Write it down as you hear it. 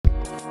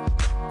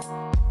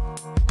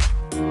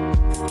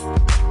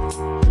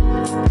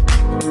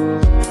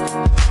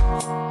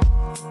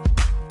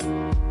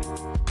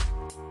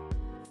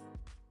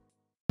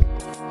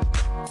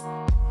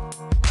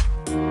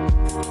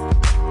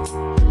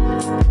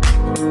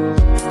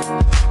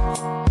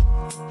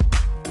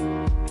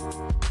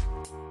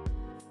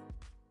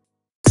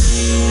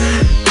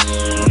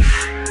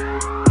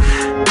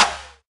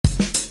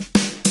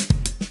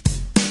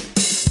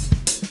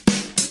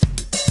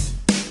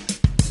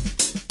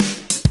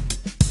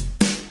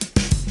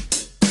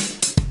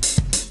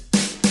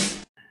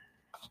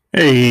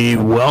Hey,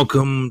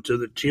 welcome to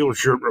the Teal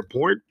Shirt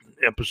Report,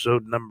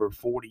 episode number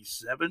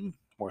 47.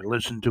 We're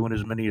listened to in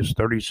as many as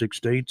 36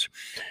 states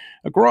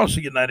across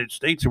the United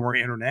States, and we're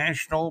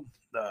international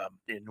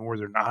in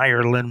Northern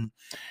Ireland,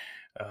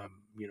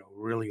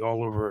 really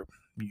all over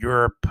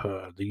Europe,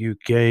 the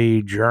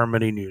UK,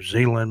 Germany, New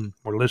Zealand.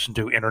 We're listened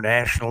to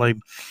internationally.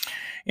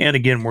 And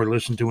again, we're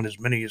listened to in as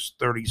many as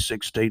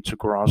 36 states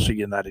across the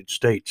United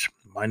States.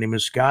 My name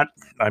is Scott.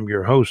 I'm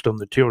your host on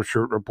the Teal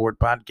Shirt Report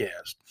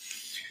podcast.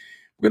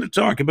 We're going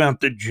to talk about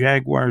the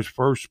Jaguars'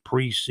 first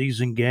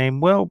preseason game.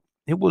 Well,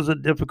 it was a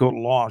difficult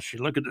loss. You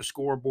look at the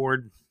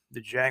scoreboard,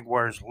 the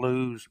Jaguars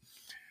lose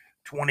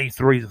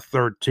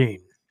 23-13.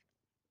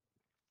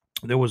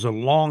 There was a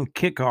long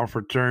kickoff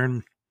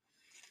return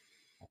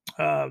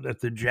that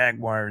the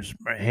Jaguars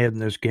had in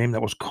this game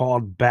that was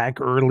called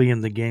back early in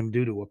the game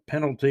due to a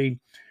penalty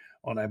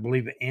on, I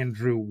believe,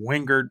 Andrew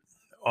Wingard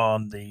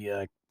on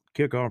the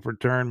kickoff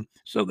return.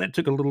 So that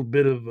took a little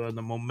bit of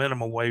the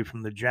momentum away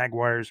from the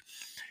Jaguars.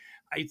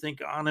 I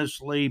think,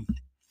 honestly,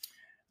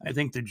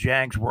 the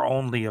Jags were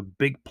only a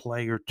big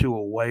play or two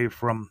away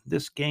from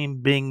this game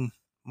being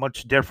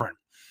much different.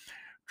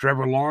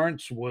 Trevor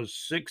Lawrence was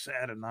 6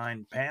 out of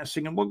 9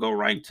 passing, and we'll go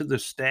right to the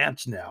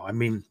stats now. I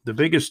mean, the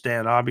biggest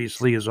stat,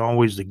 obviously, is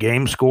always the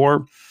game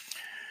score,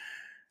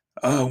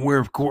 where,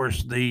 of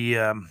course,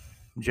 the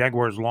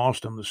Jaguars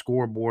lost on the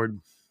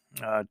scoreboard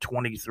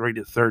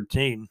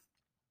 23-13.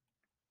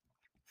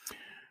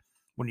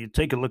 When you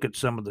take a look at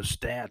some of the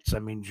stats, I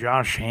mean,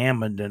 Josh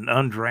Hammond, an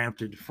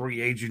undrafted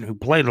free agent who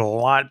played a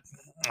lot,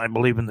 I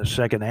believe, in the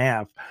second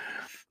half,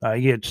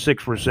 he had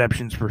 6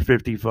 receptions for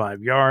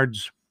 55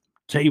 yards.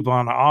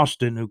 Tavon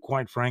Austin, who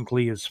quite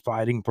frankly is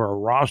fighting for a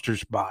roster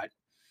spot.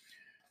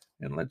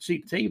 And let's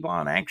see,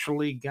 Tavon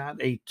actually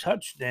got a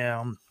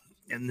touchdown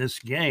in this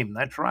game.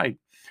 That's right.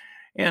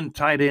 And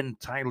tight end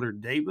Tyler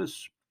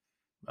Davis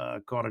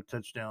caught a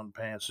touchdown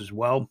pass as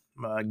well.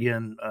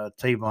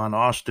 Tavon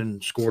Austin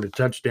scored a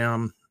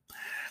touchdown.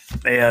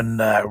 And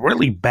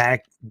really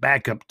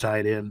backup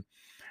tight end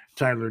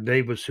Tyler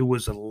Davis, who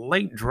was a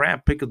late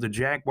draft pick of the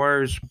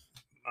Jaguars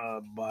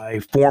by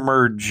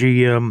former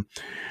GM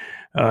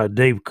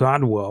Dave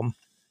Codwell.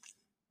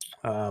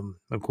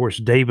 Of course,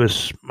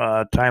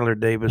 Tyler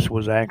Davis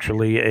was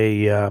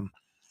actually I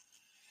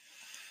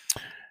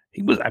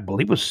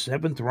believe, a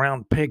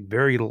 7th-round pick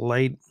very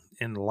late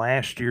in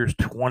last year's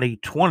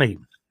 2020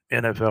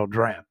 NFL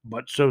draft.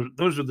 But so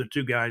those are the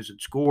two guys that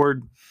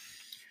scored.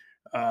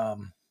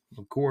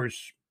 Of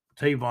course,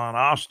 Tavon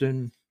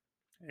Austin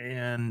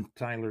and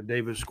Tyler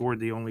Davis scored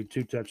the only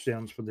 2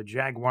 touchdowns for the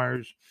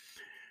Jaguars.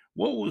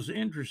 What was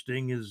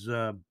interesting is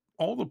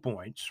all the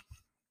points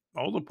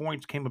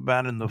came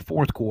about in the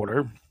fourth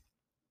quarter.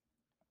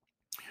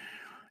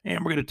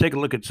 And we're going to take a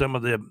look at some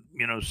of the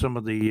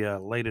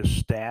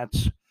latest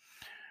stats.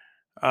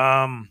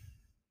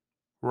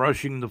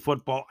 Rushing the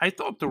football, I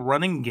thought the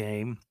running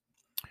game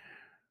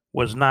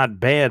was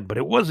not bad, but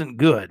it wasn't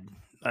good.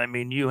 I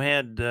mean, you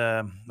had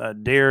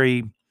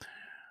Dare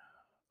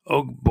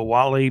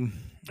Ogbowale,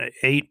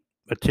 8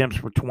 attempts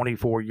for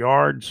 24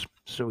 yards,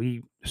 so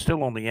he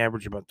still only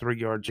averaged about 3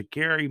 yards a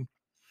carry.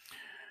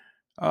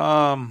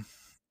 Let's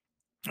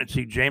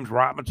see, James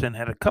Robinson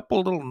had a couple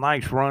of little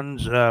nice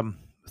runs,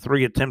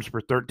 3 attempts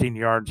for 13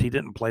 yards. He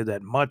didn't play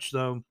that much,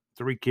 though.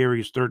 3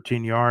 carries,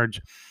 13 yards.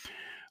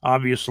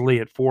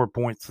 Obviously, at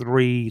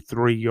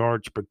 4.33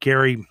 yards per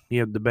carry, he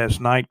had the best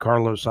night.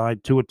 Carlos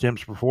Hyde, 2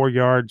 attempts for 4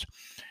 yards.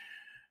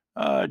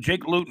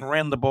 Jake Luton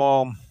ran the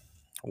ball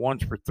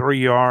once for 3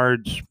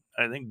 yards.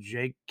 I think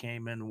Jake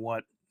came in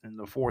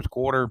the fourth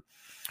quarter.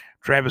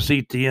 Travis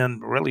Etienne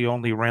really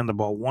only ran the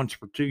ball once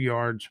for 2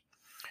 yards.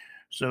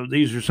 So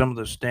these are some of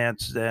the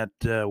stats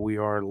that we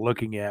are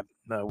looking at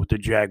with the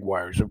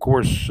Jaguars. Of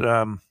course,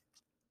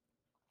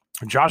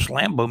 Josh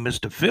Lambo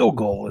missed a field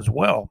goal as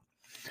well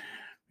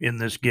in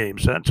this game.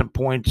 So that's some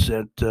points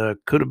that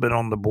could have been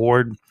on the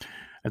board.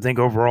 I think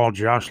overall,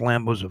 Josh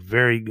Lambo's a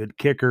very good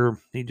kicker.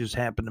 He just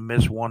happened to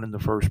miss one in the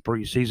first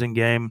preseason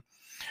game.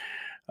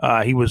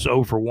 He was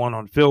 0 for 1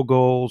 on field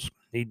goals.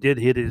 He did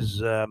hit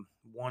his 1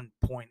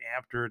 point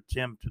after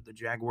attempt. The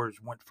Jaguars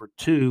went for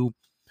 2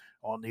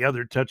 on the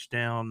other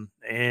touchdown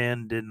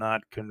and did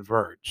not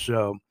convert.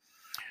 So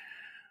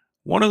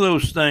one of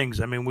those things.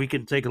 I mean, we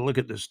can take a look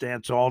at the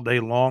stats all day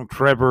long.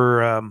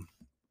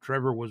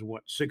 Trevor was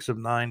 6 of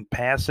 9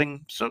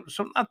 passing, so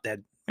not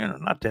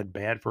that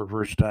bad for a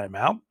first time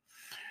out.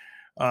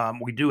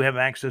 We do have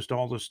access to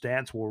all the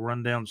stats. We'll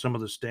run down some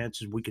of the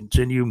stats as we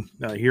continue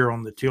here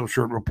on the Teal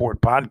Shirt Report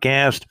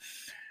podcast,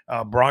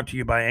 brought to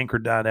you by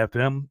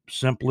Anchor.fm,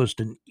 simplest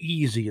and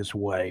easiest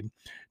way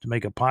to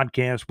make a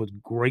podcast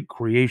with great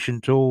creation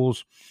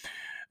tools,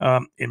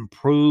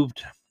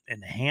 improved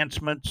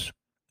enhancements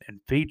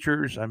and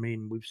features. I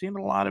mean, we've seen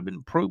a lot of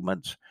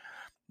improvements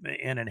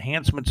and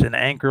enhancements in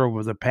Anchor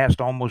over the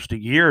past almost a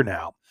year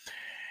now.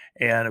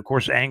 And of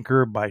course,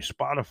 Anchor by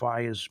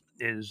Spotify is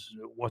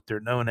what they're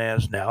known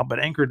as now.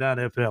 But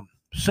Anchor.fm,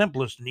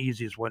 simplest and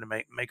easiest way to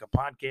make a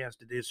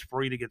podcast. It is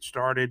free to get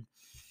started.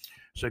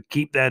 So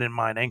keep that in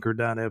mind.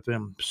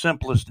 Anchor.fm,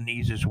 simplest and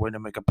easiest way to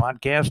make a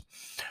podcast.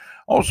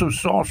 Also,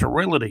 Saucer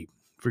Realty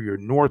for your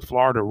North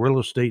Florida real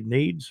estate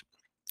needs.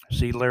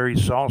 See Larry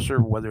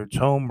Saucer, whether it's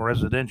home,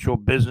 residential,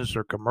 business,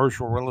 or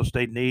commercial real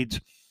estate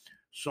needs.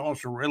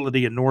 Saucer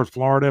Realty in North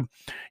Florida.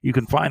 You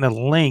can find a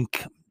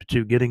link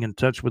to getting in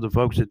touch with the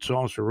folks at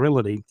Saucer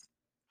Realty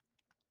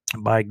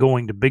by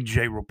going to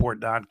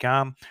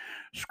bigjreport.com,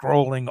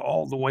 scrolling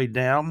all the way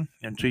down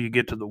until you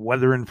get to the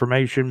weather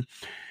information.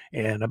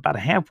 And about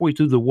halfway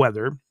through the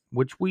weather,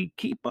 which we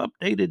keep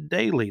updated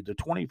daily, the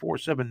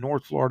 24/7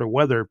 North Florida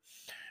weather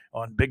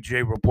on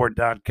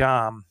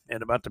bigjreport.com.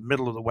 And about the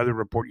middle of the weather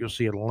report, you'll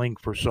see a link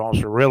for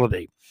Saucer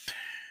Realty.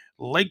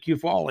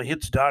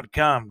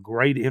 LakeEufallahits.com,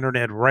 great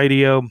internet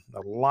radio.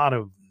 A lot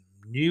of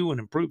new and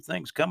improved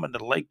things coming to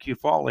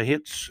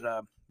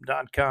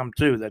LakeEufallahits.com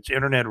too. That's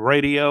internet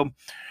radio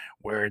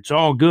where it's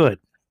all good.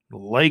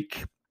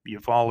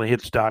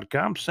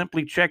 LakeEufallahits.com.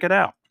 Simply check it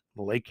out.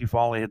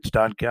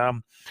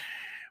 LakeEufallahits.com,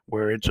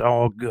 where it's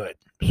all good.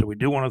 So we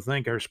do want to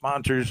thank our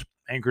sponsors,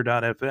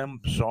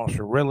 Anchor.fm,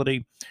 Saucer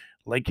Realty,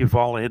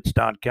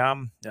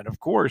 LakeEufallahits.com, and of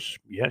course,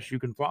 yes, you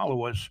can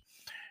follow us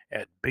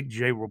at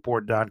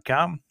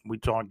BigJReport.com. We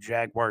talk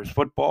Jaguars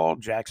football,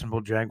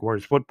 Jacksonville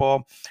Jaguars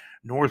football,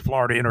 North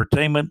Florida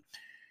entertainment,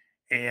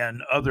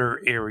 and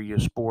other area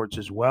sports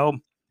as well.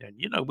 And,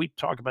 we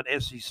talk about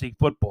SEC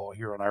football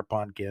here on our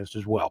podcast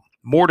as well.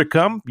 More to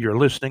come. You're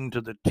listening to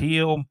the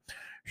Teal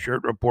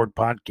Shirt Report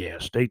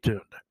podcast. Stay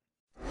tuned.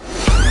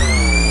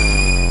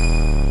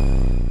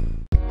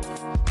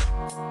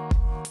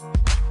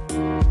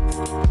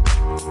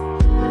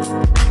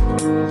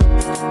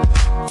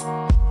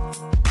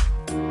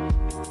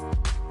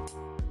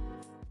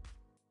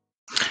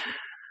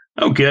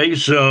 Okay,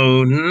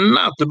 so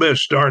not the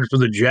best start for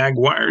the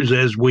Jaguars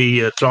as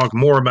we talk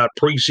more about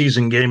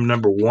preseason game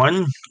number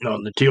 1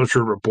 on the Teal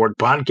Shirt Report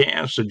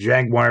podcast. The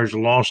Jaguars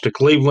lost to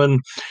Cleveland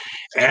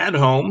at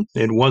home.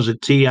 It was at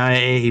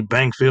TIAA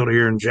Bank Field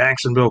here in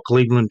Jacksonville.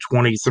 Cleveland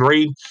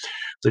 23,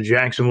 the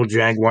Jacksonville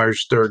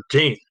Jaguars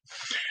 13.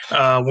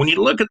 When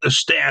you look at the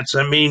stats,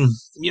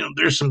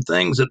 there's some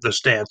things that the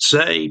stats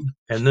say,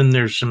 and then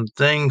there's some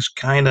things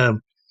kind of,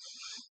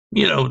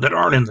 that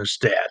aren't in the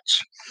stats.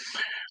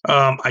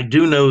 I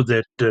do know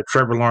that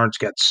Trevor Lawrence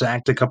got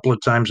sacked a couple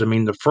of times.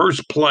 The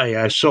first play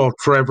I saw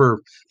Trevor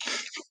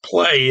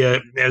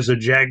play as a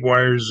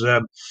Jaguars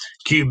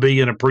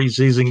QB in a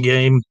preseason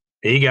game,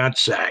 he got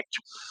sacked.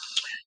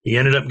 He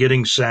ended up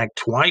getting sacked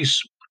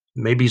twice,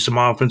 maybe some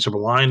offensive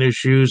line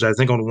issues. I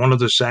think on one of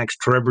the sacks,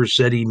 Trevor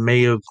said he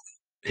may have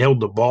held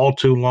the ball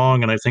too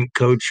long, and I think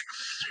Coach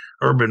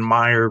Urban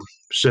Meyer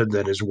said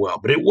that as well.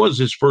 But it was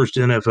his first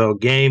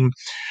NFL game,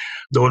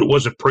 though it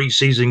was a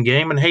preseason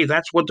game. And, hey,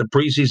 that's what the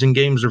preseason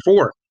games are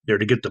for. They're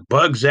to get the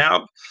bugs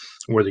out,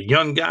 where the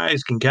young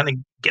guys can kind of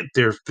get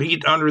their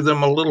feet under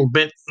them a little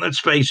bit. Let's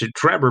face it,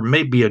 Trevor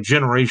may be a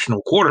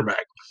generational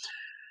quarterback,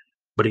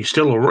 but he's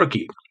still a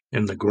rookie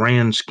in the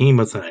grand scheme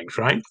of things,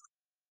 right?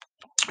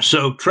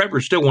 So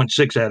Trevor still went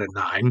 6 out of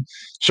 9.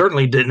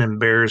 Certainly didn't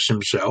embarrass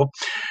himself.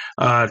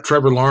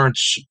 Trevor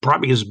Lawrence,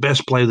 probably his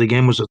best play of the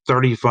game was a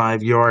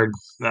 35-yard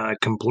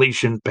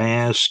completion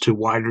pass to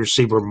wide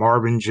receiver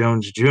Marvin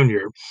Jones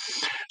Jr.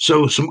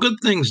 So some good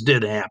things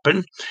did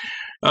happen.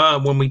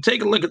 When we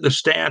take a look at the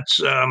stats,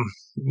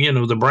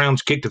 the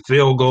Browns kicked a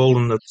field goal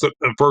in the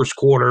first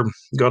quarter,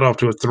 got off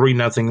to a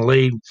 3-0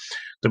 lead.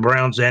 The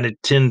Browns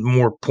added 10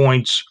 more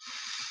points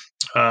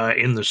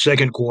in the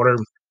second quarter.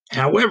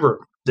 However,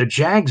 the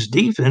Jags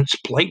defense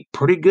played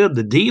pretty good.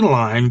 The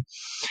D-line,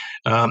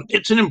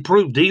 it's an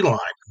improved D-line.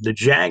 The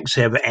Jags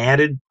have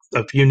added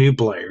a few new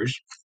players,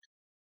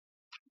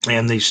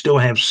 and they still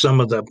have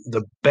some of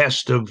the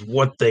best of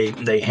what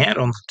they had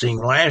on the team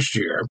last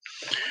year.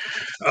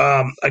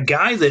 A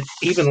guy that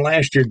even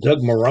last year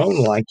Doug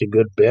Marrone liked a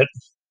good bit,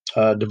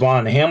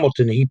 Devon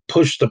Hamilton, he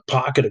pushed the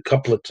pocket a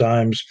couple of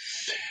times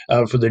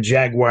for the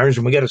Jaguars,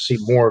 and we got to see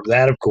more of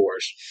that, of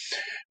course.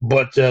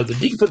 But the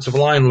defensive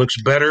line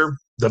looks better.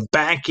 The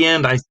back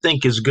end, I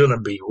think, is going to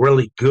be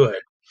really good.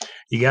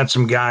 You got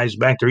some guys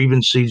back there,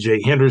 even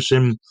C.J.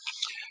 Henderson.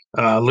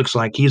 Looks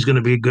like he's going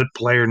to be a good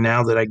player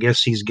now that I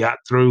guess he's got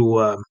through,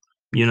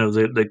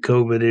 the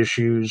COVID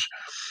issues.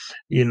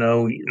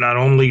 Not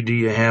only do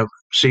you have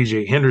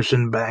C.J.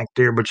 Henderson back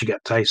there, but you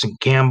got Tyson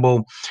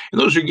Campbell.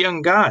 And those are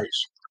young guys.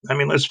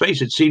 Let's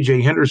face it,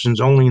 C.J. Henderson's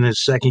only in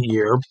his second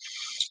year.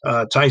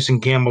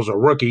 Tyson Campbell's a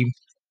rookie.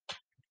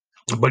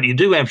 But you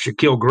do have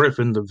Shaquille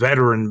Griffin, the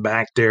veteran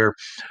back there,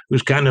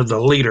 who's kind of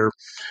the leader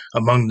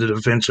among the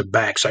defensive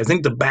backs. I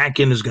think the back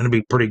end is going to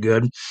be pretty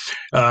good.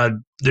 The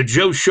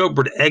Joe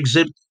Schobert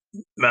exit,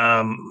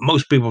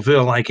 most people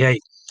feel like, hey,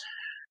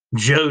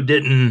 Joe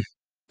didn't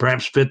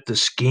perhaps fit the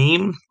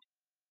scheme,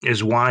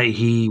 is why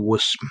he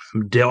was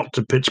dealt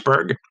to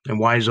Pittsburgh and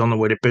why he's on the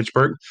way to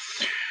Pittsburgh.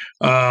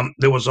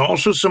 There was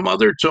also some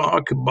other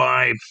talk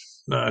by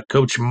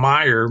Coach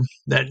Meyer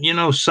that,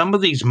 some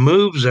of these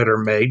moves that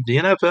are made, the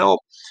NFL,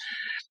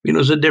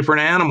 is a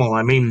different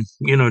animal.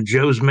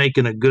 Joe's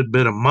making a good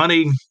bit of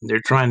money.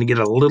 They're trying to get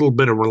a little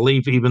bit of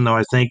relief, even though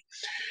I think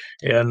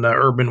And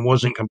Urban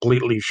wasn't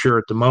completely sure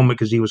at the moment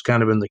because he was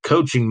kind of in the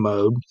coaching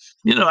mode.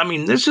 I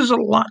mean, this is a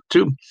lot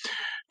to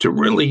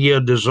really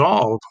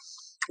dissolve,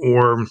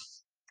 or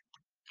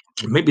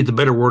maybe the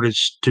better word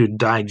is to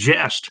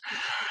digest,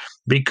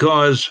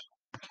 because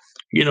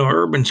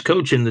Urban's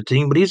coaching the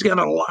team, but he's got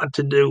a lot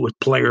to do with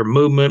player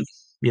movement.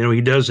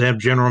 He does have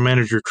general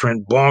manager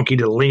Trent Baalke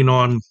to lean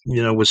on,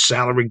 with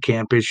salary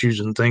cap issues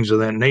and things of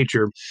that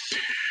nature.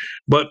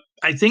 But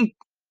I think,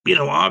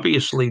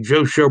 obviously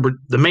Joe Schobert,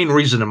 the main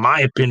reason, in my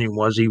opinion,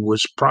 was he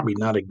was probably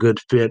not a good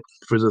fit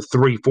for the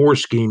 3-4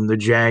 scheme the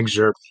Jags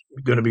are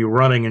going to be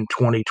running in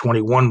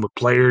 2021, with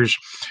players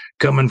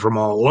coming from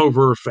all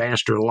over,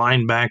 faster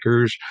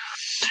linebackers.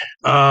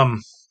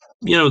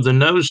 The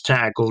nose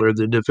tackle or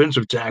the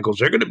defensive tackles,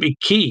 they're going to be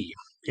key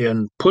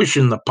in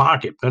pushing the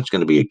pocket. That's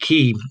going to be a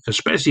key,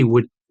 especially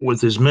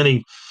with as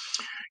many,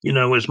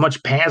 as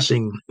much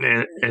passing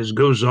as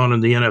goes on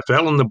in the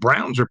NFL. And the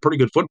Browns are a pretty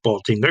good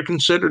football team. They're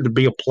considered to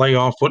be a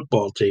playoff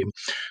football team.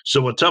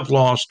 So a tough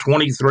loss,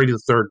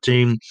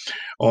 23-13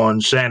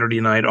 on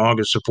Saturday night,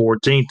 August the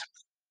 14th.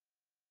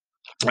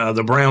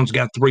 The Browns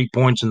got 3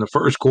 points in the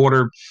first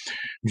quarter.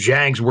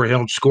 Jags were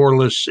held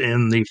scoreless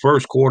in the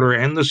first quarter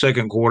and the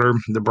second quarter.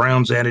 The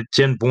Browns added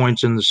 10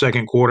 points in the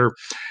second quarter.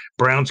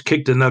 Browns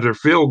kicked another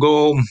field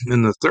goal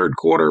in the third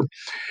quarter.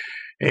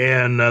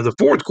 And the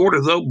fourth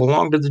quarter, though,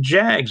 belonged to the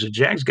Jags. The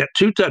Jags got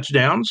 2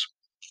 touchdowns.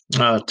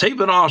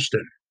 Tavon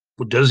Austin,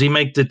 does he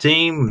make the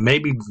team?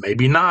 Maybe,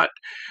 maybe not.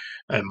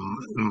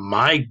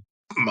 My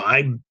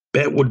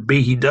bet would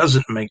be he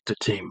doesn't make the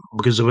team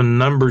because of a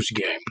numbers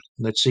game.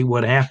 Let's see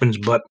what happens.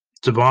 But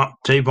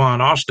Tavon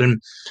Austin,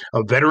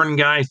 a veteran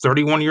guy,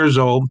 31 years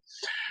old.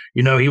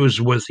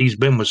 He's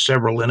been with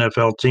several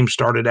NFL teams.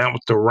 Started out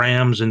with the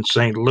Rams in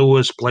St.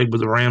 Louis, played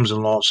with the Rams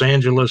in Los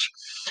Angeles.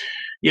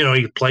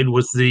 He played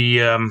with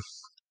the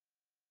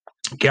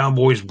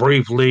Cowboys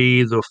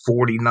briefly, the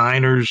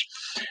 49ers,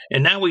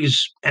 and now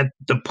he's at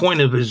the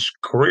point of his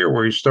career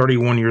where he's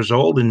 31 years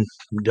old. And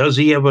does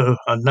he have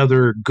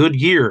another good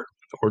year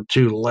or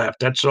two left?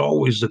 That's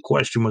always the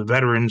question with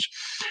veterans.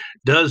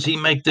 Does he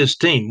make this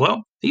team?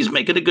 Well, he's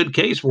making a good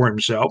case for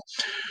himself.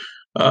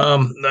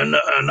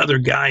 Another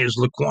guy is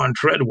Laquan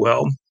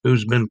Treadwell,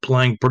 who's been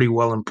playing pretty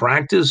well in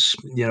practice,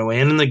 and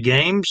in the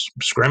games,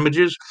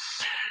 scrimmages.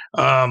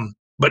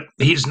 But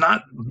he's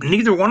not.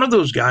 Neither one of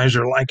those guys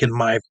are like in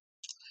my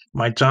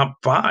top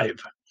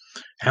 5.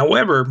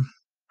 However,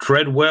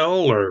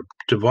 Treadwell or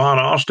Tavon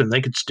Austin,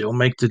 they could still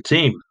make the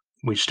team.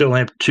 We still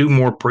have 2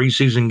 more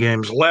preseason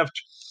games left.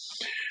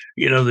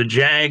 The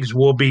Jags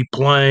will be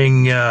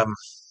playing. They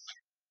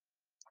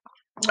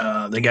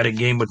got a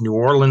game with New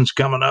Orleans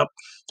coming up.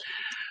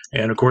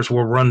 And, of course,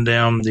 we'll run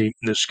down the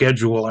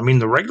schedule. I mean,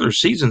 the regular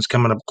season's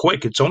coming up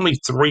quick. It's only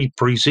 3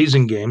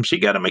 preseason games. So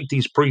you got to make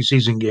these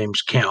preseason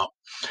games count,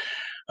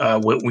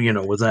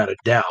 without a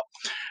doubt.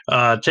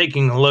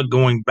 Taking a look,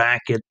 going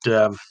back at,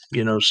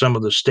 some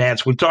of the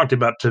stats. We talked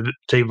about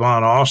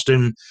Tavon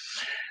Austin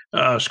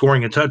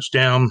scoring a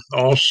touchdown.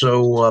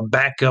 Also,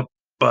 backup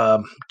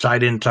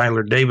tight end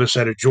Tyler Davis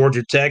out of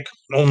Georgia Tech,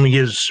 only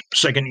his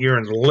second year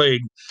in the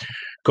league,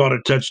 caught a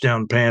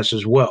touchdown pass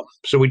as well.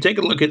 So we take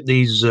a look at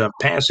these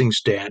passing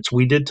stats.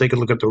 We did take a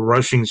look at the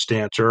rushing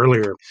stats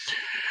earlier.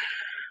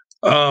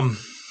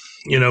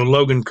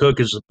 Logan Cook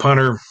is the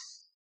punter.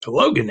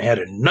 Logan had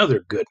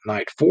another good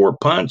night. 4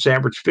 punts,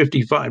 averaged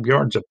 55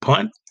 yards a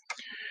punt.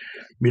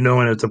 And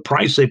at the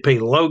price they pay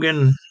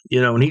Logan,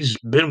 and he's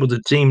been with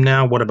the team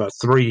now, about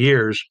 3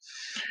 years,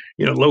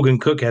 Logan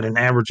Cook had an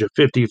average of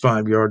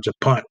 55 yards a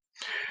punt.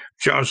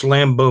 Josh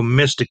Lambo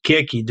missed a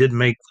kick. He did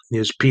make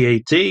his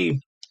PAT.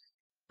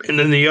 And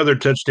then the other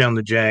touchdown,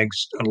 the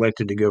Jags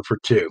elected to go for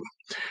 2.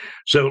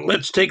 So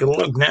let's take a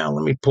look now.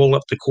 Let me pull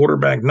up the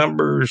quarterback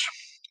numbers.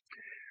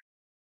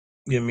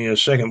 Give me a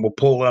second. We'll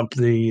pull up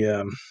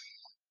the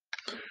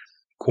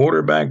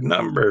quarterback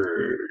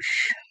numbers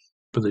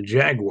for the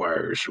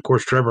Jaguars. Of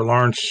course, Trevor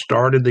Lawrence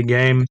started the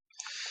game.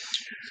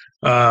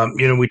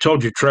 We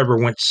told you Trevor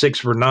went 6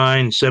 for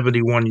 9,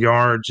 71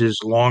 yards. His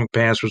long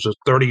pass was a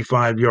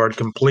 35-yard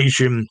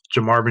completion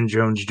to Marvin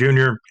Jones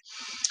Jr.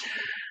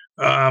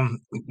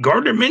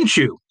 Gardner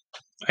Minshew.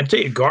 I tell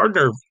you,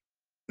 Gardner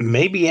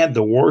maybe had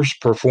the worst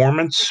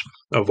performance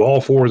of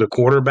all 4 of the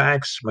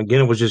quarterbacks.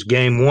 Again, it was just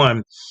game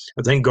 1.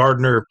 I think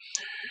Gardner,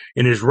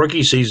 in his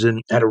rookie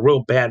season, had a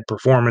real bad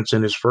performance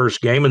in his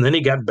first game, and then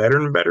he got better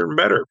and better and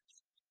better.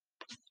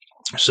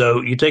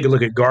 So you take a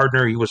look at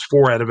Gardner. He was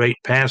 4 out of 8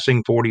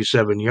 passing,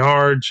 47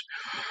 yards.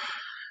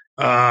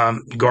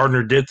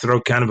 Gardner did throw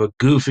kind of a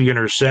goofy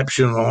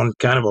interception on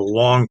kind of a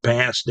long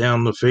pass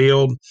down the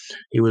field.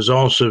 He was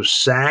also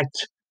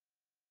sacked.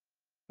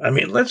 I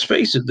mean, let's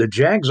face it, the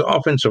Jags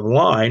offensive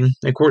line,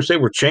 of course, they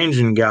were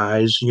changing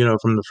guys,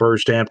 from the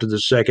first half to the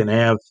second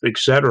half,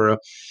 etc.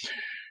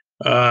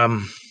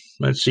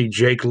 Let's see,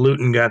 Jake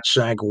Luton got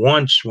sacked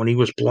once when he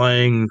was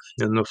playing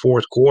in the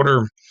fourth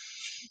quarter.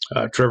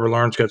 Trevor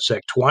Lawrence got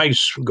sacked twice.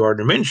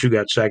 Gardner Minshew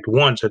got sacked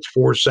once. That's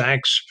 4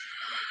 sacks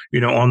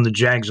on the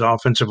Jags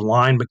offensive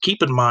line. But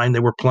keep in mind, they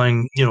were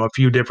playing, a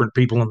few different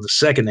people in the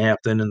second half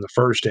than in the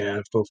first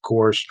half, of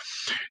course.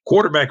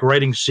 Quarterback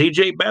rating,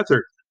 C.J.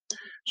 Beathard.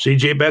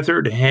 C.J.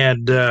 Beathard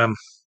had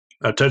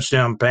a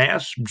touchdown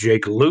pass.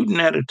 Jake Luton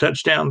had a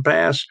touchdown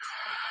pass.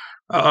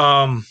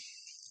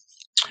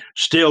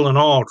 Still in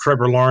all,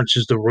 Trevor Lawrence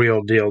is the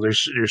real deal.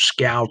 There's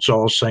scouts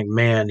all saying,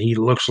 man, he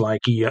looks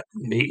like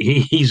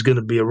he's going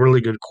to be a really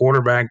good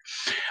quarterback.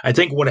 I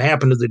think what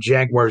happened to the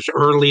Jaguars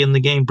early in the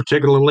game,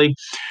 particularly,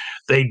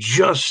 they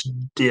just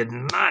did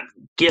not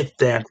get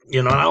that.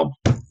 I'll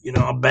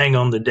bang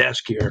on the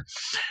desk here.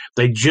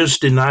 They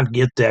just did not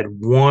get that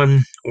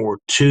one or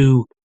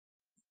two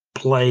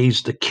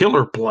plays, the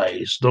killer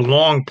plays, the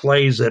long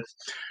plays that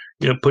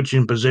put you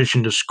in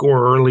position to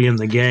score early in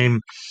the game.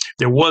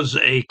 There was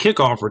a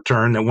kickoff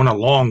return that went a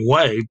long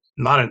way,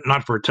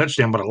 not for a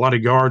touchdown, but a lot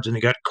of yards, and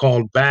it got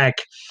called back,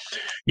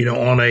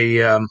 on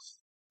I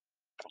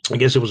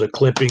guess it was a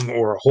clipping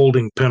or a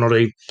holding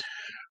penalty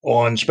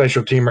on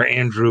special teamer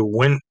Andrew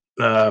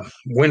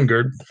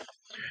Wingard.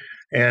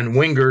 And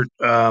Wingard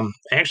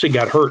actually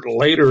got hurt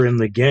later in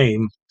the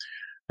game.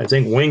 I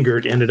think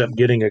Wingard ended up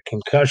getting a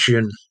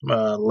concussion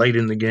late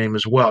in the game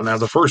as well. Now,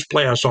 the first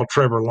play I saw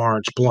Trevor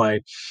Lawrence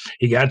play,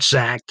 he got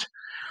sacked,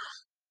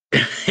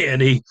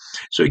 and he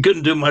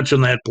couldn't do much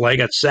on that play.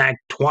 Got sacked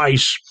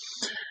twice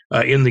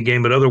in the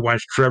game, but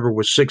otherwise Trevor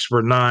was 6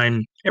 for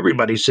 9.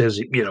 Everybody says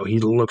he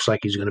looks like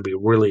he's going to be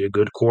really a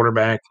good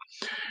quarterback.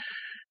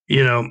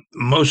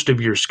 Most of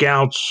your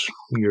scouts,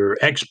 your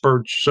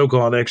experts,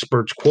 so-called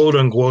experts,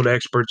 quote-unquote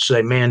experts,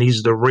 say, man,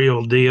 he's the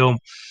real deal.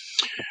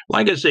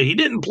 Like I say, he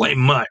didn't play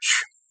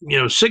much.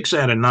 6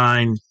 out of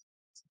 9.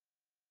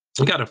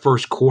 He got a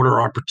first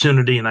quarter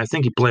opportunity, and I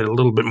think he played a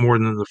little bit more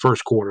than the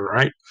first quarter,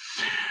 right?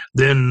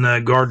 Then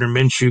Gardner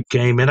Minshew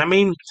came in. I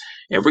mean,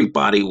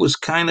 everybody was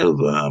kind of,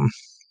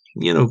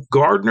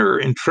 Gardner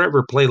and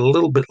Trevor played a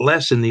little bit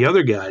less than the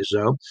other guys,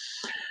 though.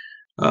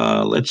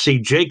 Let's see.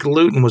 Jake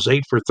Luton was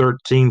 8 for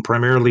 13,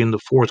 primarily in the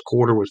fourth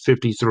quarter with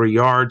 53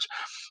 yards.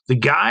 The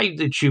guy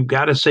that you've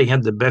got to say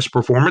had the best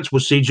performance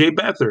was C.J.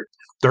 Beathard.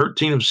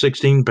 13 of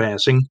 16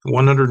 passing,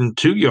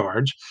 102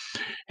 yards,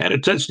 had a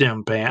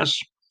touchdown pass.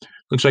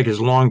 Looks like his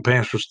long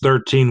pass was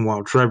 13,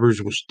 while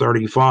Trevor's was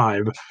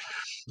 35.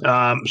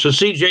 So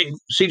C.J.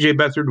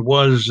 Beathard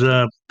was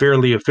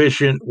fairly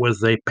efficient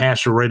with a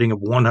passer rating of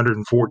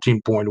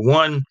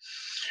 114.1.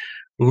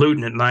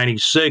 Luton at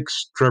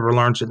 96, Trevor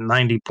Lawrence at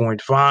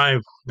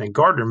 90.5, and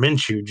Gardner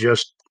Minshew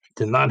just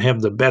did not have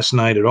the best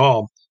night at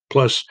all.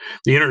 Plus,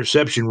 the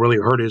interception really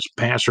hurt his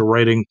passer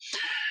rating.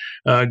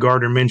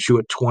 Gardner Minshew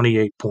at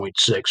 28.6.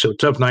 So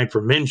tough night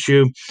for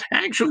Minshew.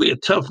 Actually, a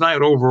tough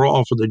night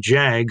overall for the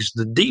Jags.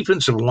 The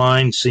defensive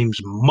line seems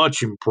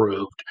much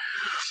improved.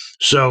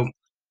 So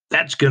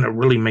that's going to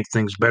really make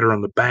things better on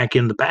the back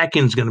end. The back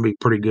end is going to be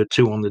pretty good,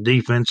 too, on the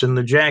defense. And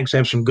the Jags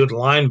have some good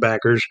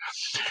linebackers.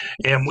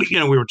 And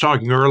we were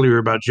talking earlier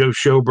about Joe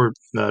Schobert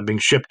being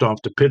shipped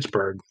off to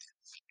Pittsburgh.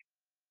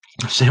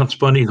 Sounds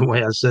funny the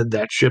way I said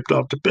that, shipped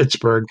off to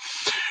Pittsburgh.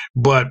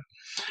 But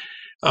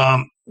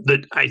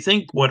I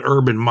think what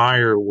Urban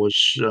Meyer was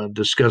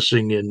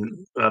discussing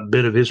in a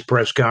bit of his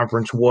press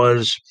conference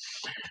was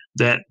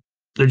that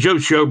the Joe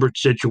Schobert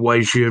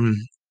situation,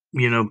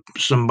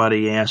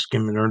 somebody asked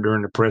him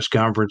during the press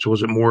conference,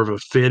 was it more of a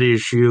fit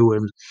issue?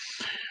 And,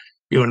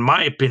 in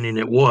my opinion,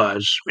 it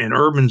was. In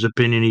Urban's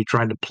opinion, he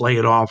tried to play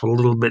it off a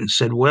little bit and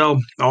said, well,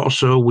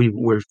 also, we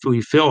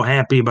feel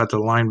happy about the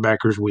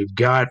linebackers we've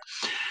got.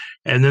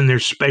 And then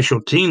there's special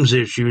teams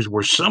issues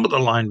where some of the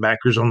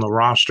linebackers on the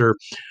roster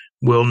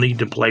will need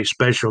to play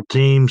special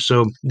teams.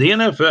 So the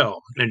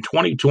NFL in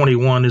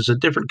 2021 is a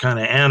different kind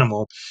of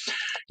animal.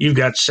 You've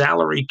got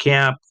salary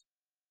cap.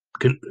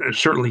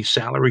 Certainly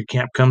salary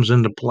cap comes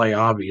into play,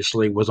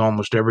 obviously, with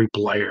almost every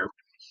player,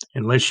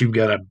 unless you've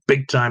got a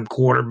big-time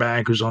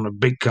quarterback who's on a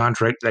big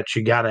contract that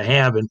you got to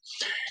have. And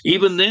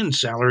even then,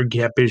 salary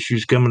cap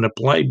issues come into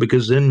play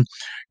because then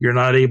you're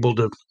not able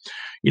to,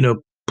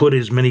 put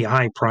as many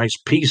high-priced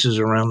pieces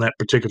around that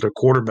particular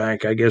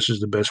quarterback, I guess is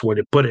the best way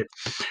to put it.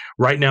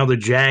 Right now, the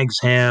Jags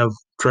have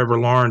Trevor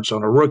Lawrence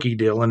on a rookie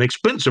deal, an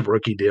expensive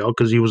rookie deal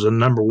because he was a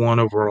number 1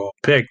 overall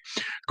pick.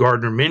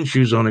 Gardner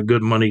Minshew's on a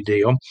good money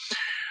deal,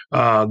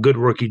 good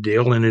rookie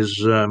deal, and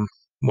Gardner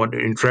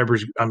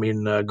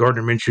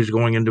Minshew's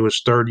going into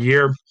his third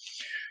year.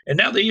 And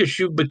now the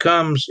issue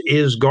becomes,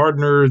 is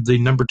Gardner the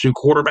number 2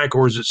 quarterback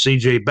or is it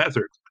C.J.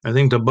 Beathard? I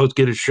think they'll both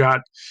get a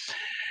shot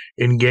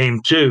in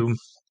game 2.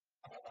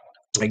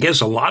 I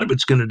guess a lot of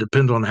it's going to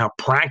depend on how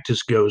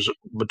practice goes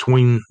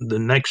between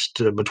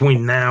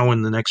now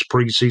and the next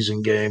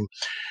preseason game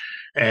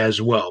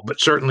as well. But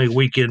certainly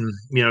we can,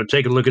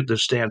 take a look at the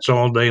stats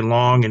all day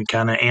long and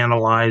kind of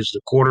analyze the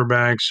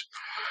quarterbacks.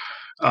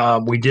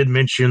 We did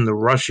mention the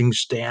rushing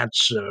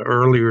stats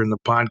earlier in the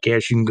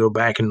podcast. You can go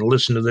back and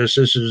listen to this.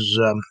 This is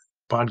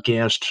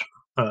podcast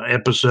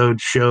episode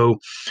show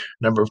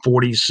number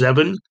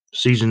 47,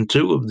 season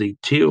 2 of the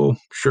Teal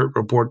Shirt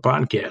Report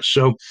podcast.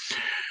 So,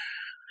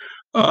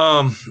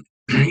 I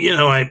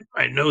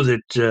know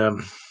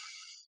that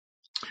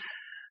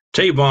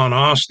Tavon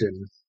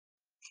Austin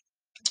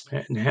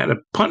had a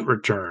punt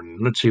return.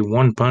 Let's see,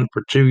 one punt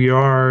for 2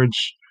 yards.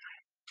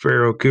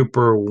 Pharaoh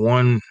Cooper,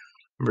 one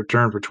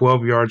return for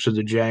 12 yards. So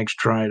the Jags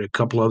tried a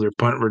couple other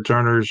punt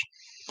returners.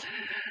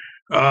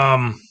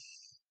 Um,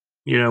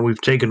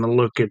 we've taken a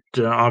look at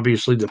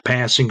obviously the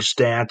passing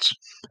stats.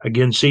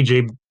 Again,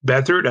 CJ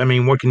Beathard, I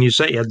mean, what can you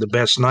say? He had the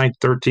best night,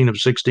 13 of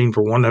 16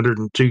 for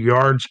 102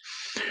 yards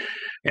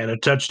and a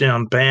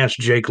touchdown pass.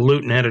 Jake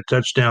Luton had a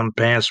touchdown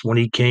pass when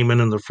he came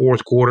in the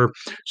fourth quarter.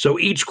 So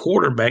each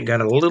quarterback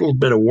got a little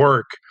bit of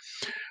work.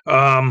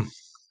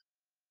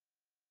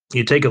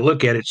 You take a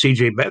look at it,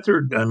 CJ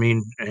Beathard, I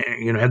mean,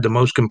 had the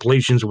most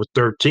completions with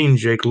 13,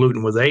 Jake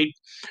Luton with 8,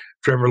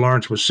 Trevor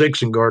Lawrence with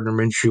 6, and Gardner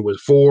Minshew with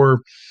 4.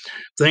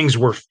 Things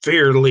were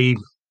fairly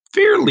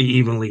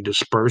evenly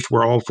dispersed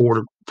where all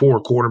four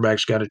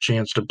quarterbacks got a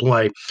chance to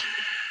play.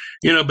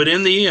 But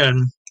in the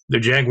end, the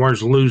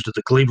Jaguars lose to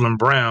the Cleveland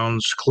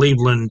Browns,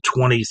 Cleveland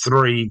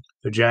 23,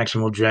 the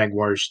Jacksonville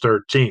Jaguars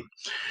 13.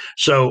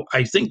 So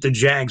I think the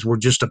Jags were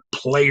just a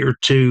play or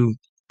two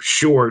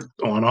short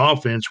on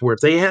offense, where if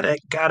they had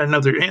got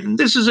another, and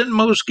this is in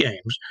most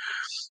games,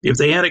 if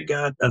they had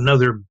got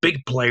another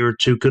big play or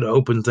two, could have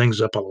opened things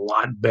up a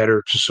lot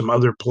better to some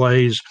other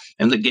plays,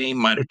 and the game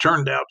might have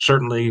turned out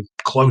certainly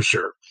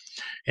closer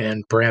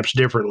and perhaps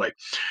differently.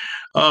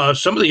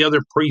 Some of the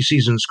other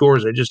preseason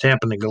scores, I just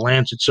happened to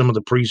glance at some of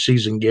the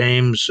preseason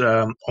games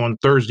on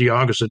Thursday,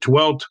 August the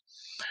 12th.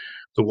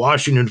 The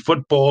Washington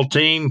football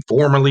team,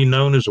 formerly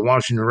known as the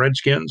Washington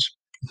Redskins,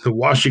 the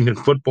Washington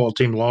football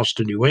team lost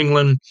to New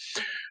England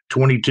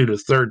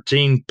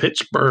 22-13.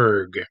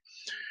 Pittsburgh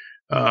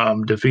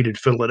defeated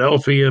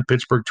Philadelphia.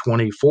 Pittsburgh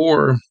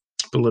 24,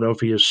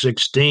 Philadelphia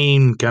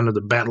 16, kind of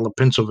the Battle of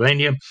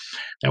Pennsylvania.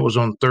 That was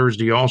on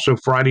Thursday. Also,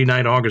 Friday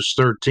night, August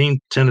 13th,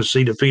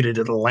 Tennessee defeated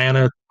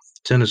Atlanta.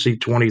 Tennessee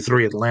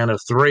 23, Atlanta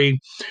 3.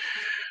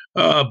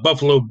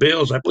 Buffalo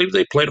Bills, I believe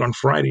they played on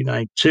Friday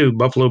night too.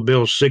 Buffalo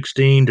Bills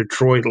 16,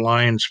 Detroit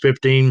Lions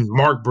 15.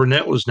 Mark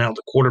Brunell is now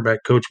the quarterback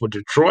coach with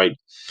Detroit.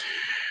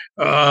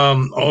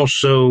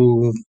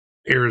 Also,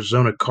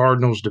 Arizona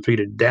Cardinals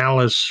defeated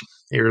Dallas.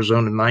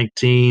 Arizona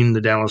 19,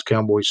 the Dallas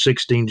Cowboys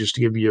 16, just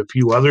to give you a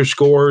few other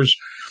scores.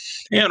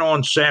 And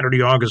on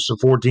Saturday, August the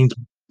 14th,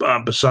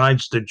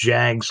 besides the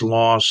Jags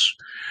loss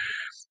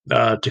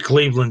to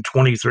Cleveland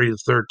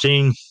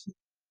 23-13,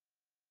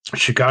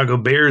 Chicago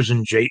Bears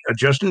and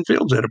Justin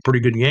Fields had a pretty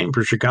good game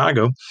for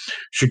Chicago.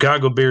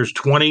 Chicago Bears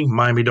 20,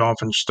 Miami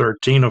Dolphins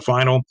 13, a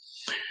final.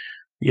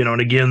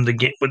 And again,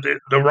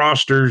 the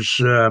rosters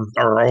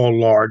are all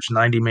large,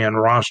 90-man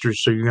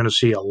rosters, so you're going to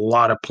see a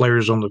lot of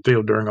players on the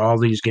field during all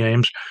these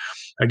games.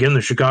 Again,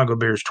 the Chicago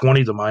Bears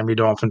 20, the Miami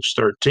Dolphins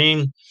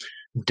 13.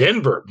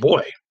 Denver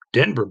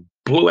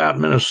blew out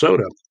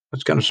Minnesota.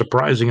 That's kind of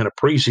surprising in a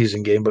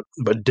preseason game,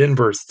 but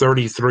Denver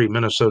 33,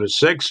 Minnesota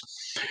 6.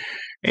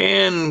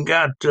 And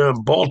got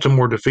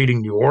Baltimore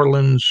defeating New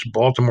Orleans.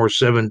 Baltimore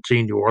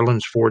 17, New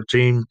Orleans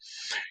 14.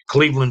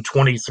 Cleveland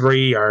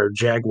 23, our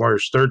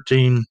Jaguars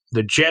 13.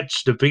 The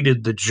Jets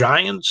defeated the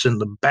Giants in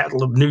the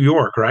Battle of New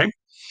York, right?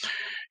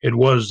 It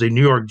was the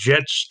New York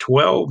Jets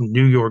 12,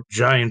 New York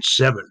Giants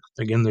 7.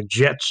 Again, the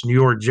Jets, New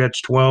York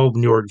Jets 12,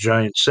 New York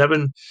Giants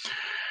 7.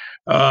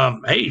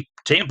 Hey,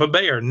 Tampa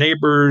Bay, our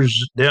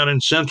neighbors down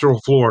in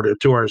Central Florida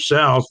to our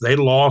south, they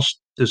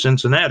lost to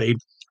Cincinnati.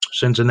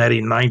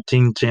 Cincinnati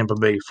 19, Tampa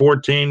Bay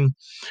 14.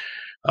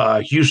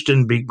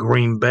 Houston beat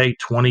Green Bay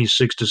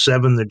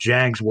 26-7. The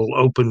Jags will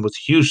open with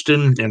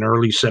Houston in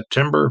early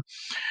September.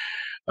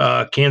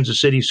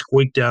 Kansas City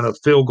squeaked out a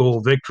field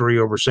goal victory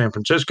over San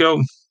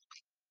Francisco.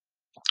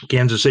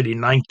 Kansas City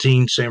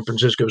 19, San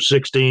Francisco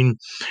 16.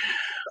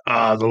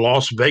 The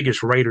Las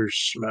Vegas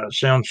Raiders,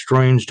 sounds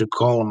strange to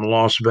call them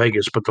Las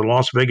Vegas, but the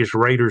Las Vegas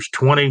Raiders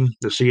 20,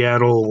 the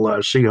Seattle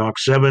Seahawks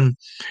 7.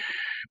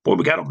 Boy,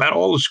 we got about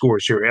all the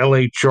scores here.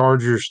 LA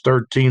Chargers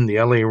 13,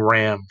 the LA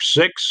Rams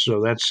 6.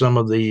 So that's some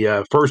of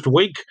the first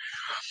week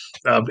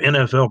of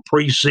NFL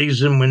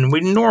preseason, when we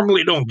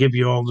normally don't give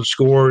you all the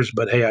scores,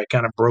 but hey, I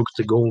kind of broke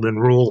the golden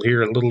rule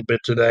here a little bit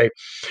today.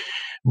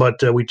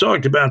 But we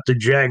talked about the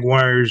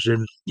Jaguars,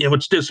 and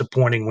it's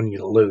disappointing when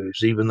you lose,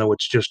 even though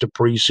it's just a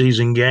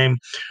preseason game.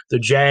 The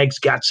Jags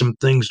got some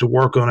things to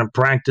work on in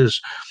practice,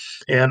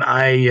 and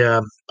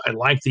I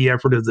like the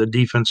effort of the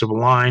defensive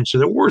line. So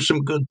there were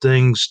some good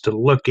things to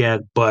look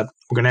at, but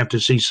we're going to have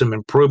to see some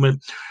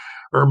improvement.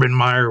 Urban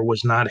Meyer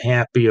was not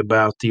happy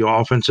about the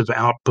offensive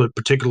output,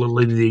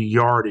 particularly the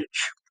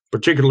yardage.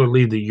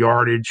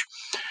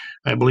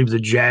 I believe the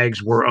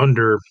Jags were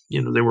under,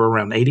 they were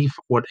around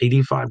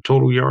 85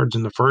 total yards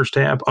in the first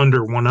half,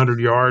 under 100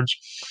 yards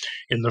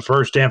in the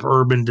first half.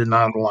 Urban did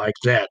not like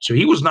that. So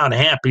he was not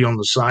happy on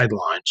the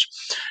sidelines.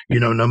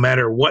 No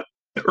matter what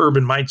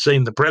Urban might say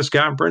in the press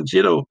conference,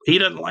 he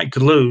doesn't like to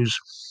lose.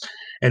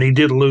 And he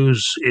did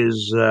lose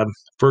his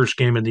first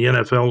game in the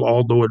NFL,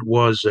 although it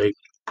was a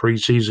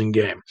preseason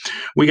game.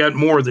 We got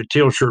more of the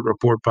Teal Shirt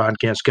Report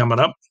podcast coming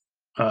up.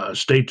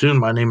 Stay tuned.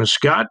 My name is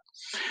Scott.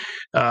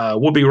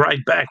 We'll be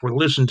right back. We're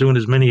listening to in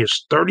as many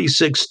as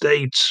 36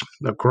 states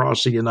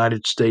across the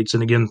United States.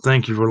 And again,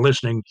 thank you for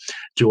listening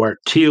to our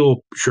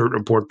Teal Shirt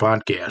Report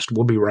podcast.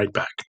 We'll be right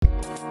back.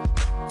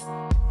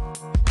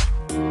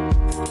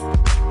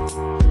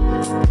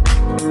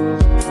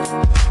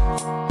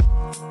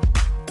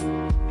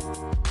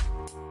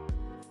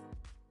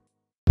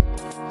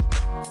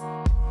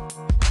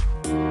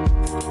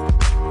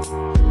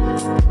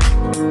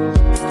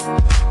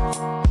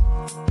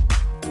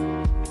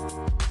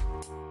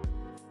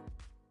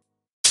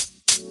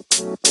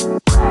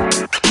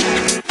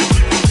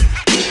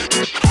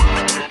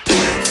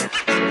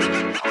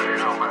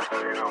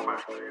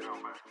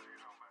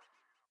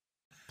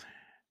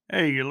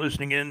 Hey, you're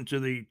listening in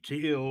to the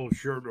Teal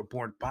Shirt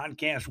Report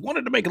podcast.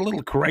 Wanted to make a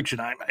little correction.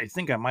 I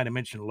think I might have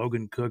mentioned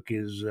Logan Cook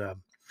has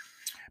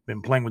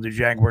been playing with the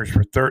Jaguars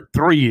for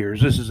 3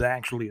 years. This is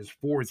actually his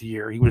 4th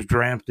year. He was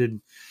drafted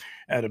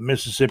out of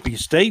Mississippi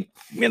State,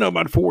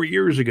 about 4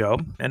 years ago,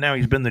 and now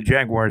he's been the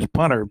Jaguars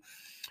punter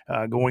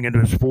going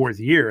into his 4th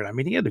year. I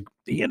mean, he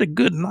had a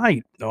good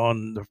night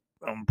on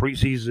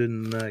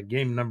preseason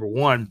game number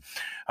 1.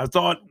 I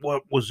thought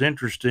what was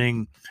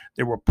interesting,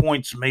 there were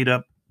points made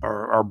up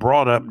or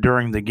brought up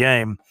during the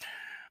game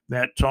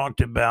that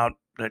talked about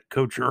that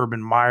Coach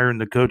Urban Meyer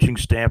and the coaching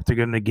staff, they're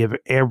going to give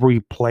every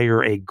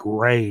player a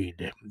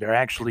grade. They're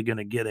actually going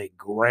to get a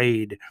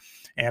grade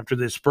after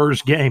this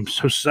first game.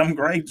 So some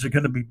grades are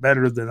going to be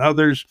better than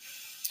others.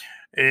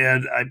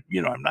 And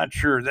I'm not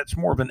sure. That's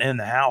more of an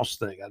in-house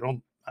thing. I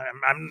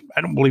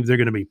don't believe they're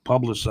going to be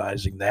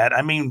publicizing that.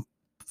 I mean,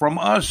 from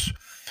us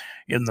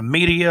in the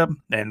media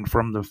and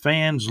from the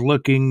fans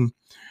looking,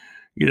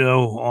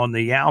 on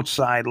the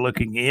outside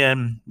looking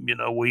in,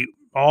 we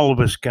all of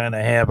us kind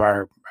of have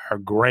our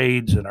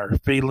grades and our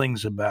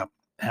feelings about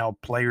how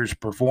players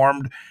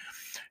performed,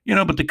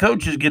 but the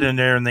coaches get in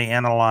there and they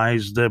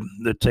analyze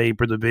the tape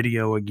or the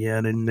video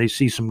again, and they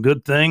see some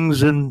good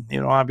things, and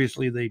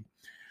obviously they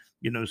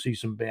see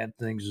some bad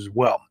things as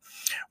well.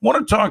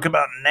 Want to talk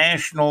about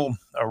National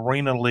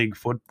Arena League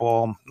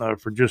football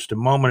for just a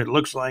moment. It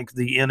looks like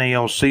the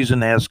NAL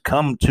season has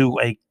come to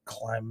a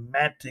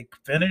climactic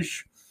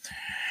finish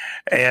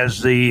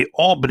as the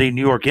Albany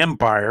New York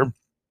Empire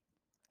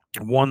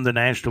won the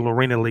National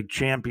Arena League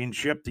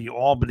Championship. The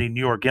Albany New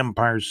York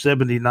Empire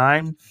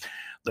 79,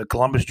 the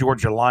Columbus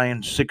Georgia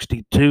Lions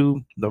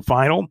 62, the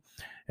final,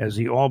 as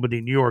the Albany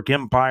New York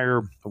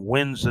Empire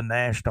wins the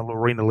National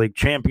Arena League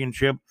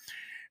Championship.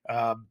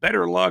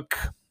 Better luck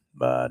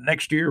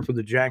next year for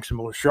the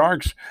Jacksonville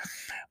Sharks.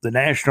 The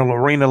National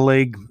Arena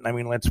League, I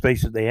mean, let's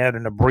face it, they had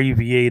an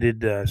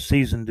abbreviated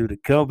season due to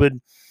COVID.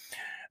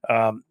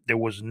 There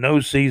was no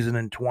season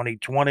in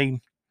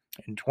 2020.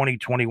 In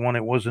 2021,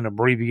 it was an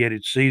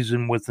abbreviated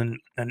season with an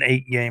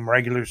 8-game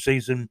regular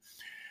season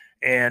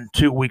and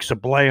 2 weeks of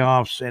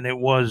playoffs, and it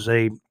was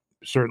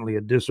certainly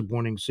a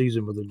disappointing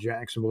season for the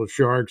Jacksonville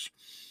Sharks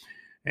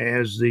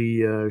as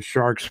the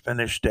Sharks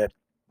finished at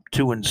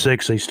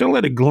 2-6. They still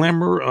had a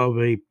glimmer of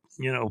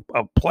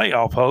of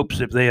playoff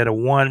hopes if they had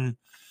won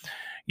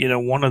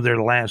one of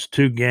their last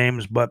 2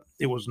 games, but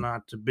it was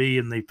not to be,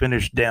 and they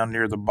finished down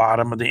near the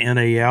bottom of the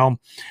NAL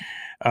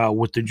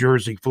with the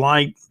Jersey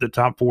Flight. The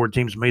top 4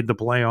 teams made the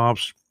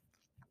playoffs,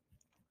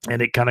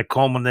 and it kind of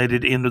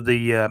culminated into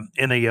the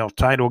NAL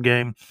title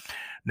game,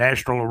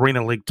 National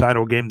Arena League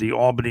title game. The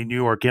Albany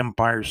New York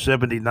Empire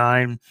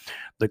 79,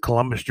 the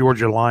Columbus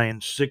Georgia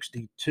Lions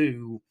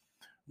 62,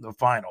 the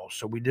final.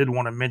 So we did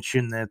want to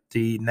mention that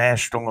the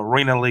National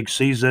Arena League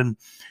season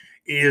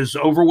is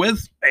over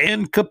with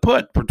and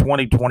kaput for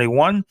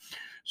 2021.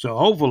 So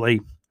hopefully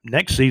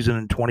next season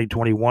in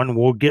 2021,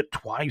 we'll get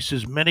twice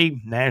as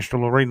many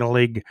National Arena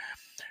League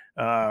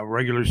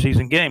regular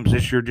season games.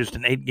 This year, just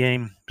an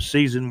 8-game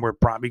season. We're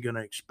probably going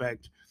to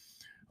expect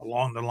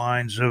along the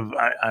lines of,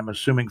 I'm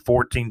assuming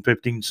 14,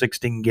 15,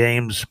 16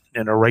 games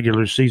in a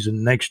regular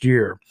season next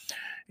year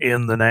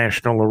in the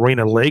National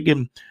Arena League.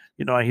 And,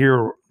 I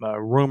hear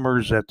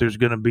rumors that there's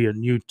going to be a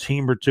new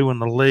team or 2 in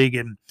the league.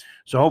 And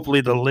so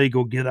hopefully the league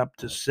will get up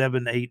to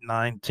 7, 8,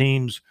 9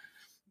 teams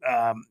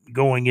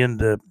going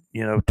into,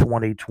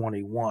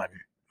 2021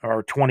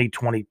 or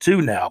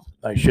 2022 now,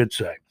 I should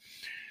say.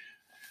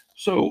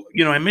 So,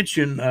 I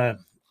mentioned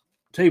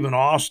Tavon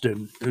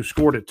Austin, who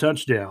scored a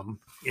touchdown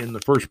in the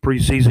first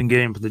preseason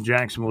game for the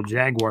Jacksonville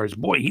Jaguars.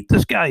 Boy,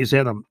 this guy he's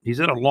had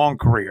a long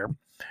career.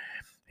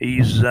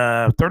 He's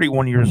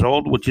 31 years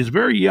old, which is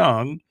very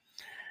young,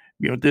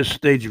 at this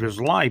stage of his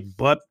life,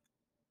 but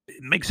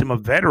it makes him a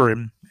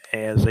veteran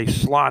as a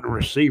slot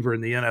receiver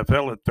in the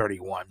NFL at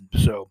 31.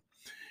 So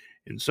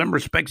in some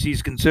respects,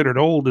 he's considered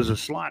old as a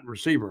slot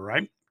receiver,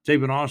 right?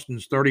 Tavon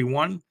Austin's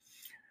 31,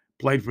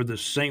 played for the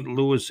St.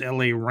 Louis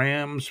LA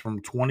Rams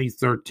from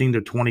 2013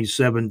 to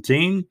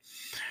 2017.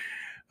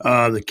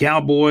 The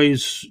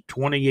Cowboys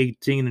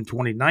 2018 and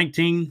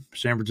 2019,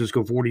 San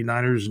Francisco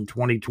 49ers in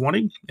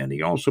 2020, and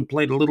he also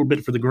played a little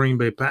bit for the Green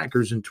Bay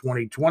Packers in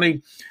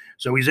 2020.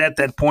 So he's at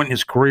that point in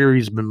his career.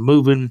 He's been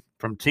moving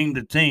from team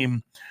to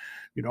team,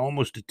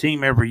 almost a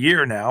team every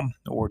year now,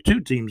 or 2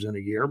 teams in a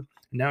year.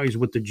 Now he's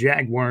with the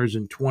Jaguars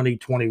in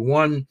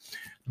 2021.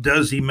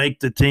 Does he make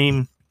the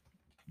team?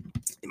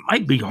 It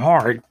might be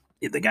hard.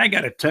 The guy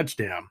got a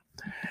touchdown,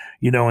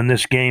 in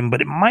this game,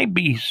 but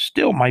it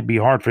still might be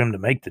hard for him to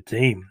make the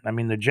team. I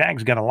mean, the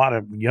Jags got a lot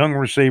of young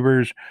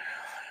receivers.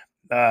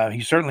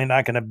 He's certainly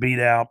not going to beat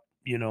out,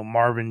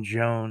 Marvin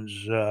Jones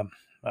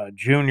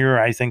Jr.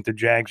 I think the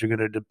Jags are going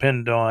to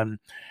depend on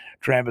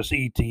Travis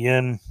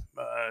Etienne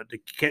to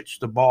catch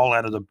the ball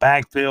out of the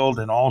backfield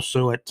and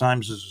also at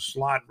times as a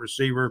slot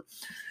receiver.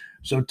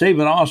 So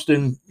Tavon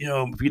Austin,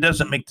 if he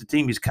doesn't make the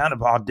team, he's kind of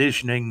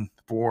auditioning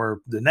for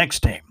the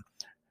next team.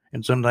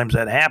 And sometimes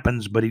that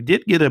happens, but he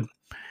did get a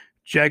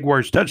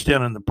Jaguars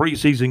touchdown in the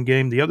preseason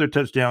game. The other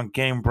touchdown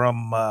came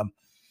from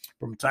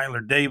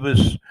Tyler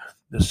Davis,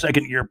 the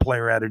second-year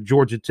player out of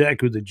Georgia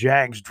Tech, who the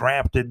Jags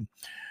drafted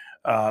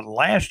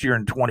last year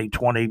in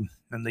 2020,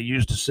 and they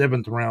used a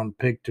seventh-round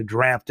pick to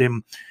draft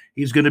him.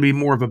 He's going to be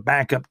more of a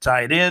backup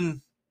tight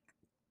end.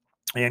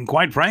 And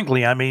quite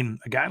frankly, I mean,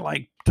 a guy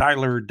like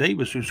Tyler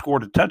Davis, who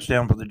scored a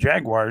touchdown for the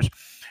Jaguars,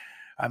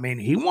 I mean,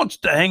 he wants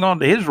to hang on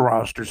to his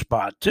roster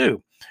spot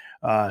too.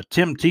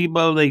 Tim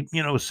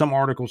Tebow, some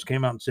articles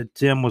came out and said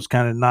Tim was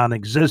kind of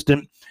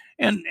non-existent.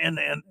 And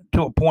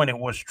to a point, it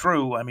was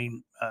true. I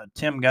mean,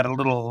 Tim got a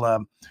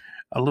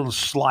little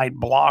slight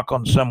block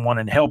on someone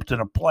and helped in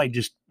a play,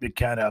 just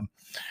kind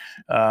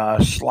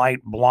of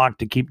slight block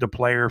to keep the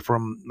player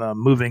from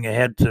moving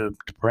ahead to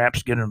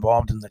perhaps get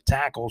involved in the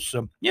tackle.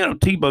 So,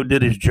 Tebow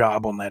did his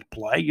job on that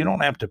play. You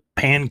don't have to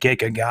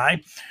pancake a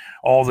guy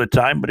all the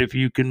time, but if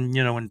you can,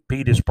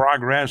 impede his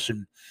progress,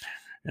 and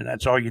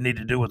that's all you need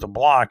to do with a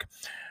block.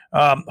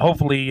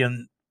 Hopefully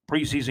in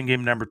preseason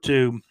game number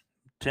 2,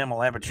 Tim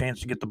will have a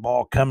chance to get the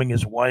ball coming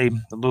his way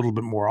a little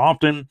bit more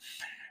often,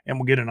 and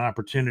we'll get an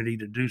opportunity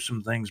to do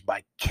some things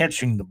by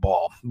catching the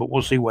ball. But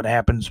we'll see what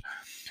happens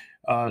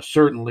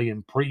certainly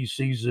in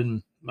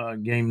preseason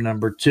game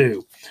number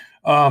 2.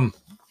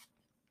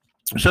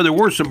 So there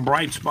were some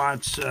bright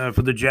spots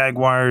for the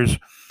Jaguars.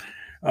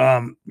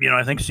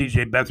 I think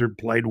C.J. Beathard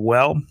played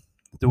well,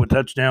 threw a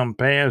touchdown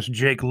pass.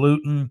 Jake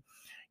Luton,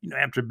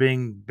 after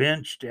being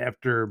benched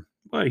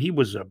he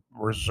was a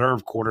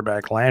reserve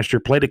quarterback last year,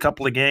 played a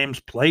couple of games,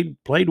 played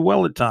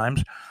well at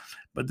times,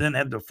 but then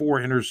had the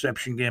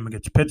 4-interception game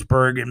against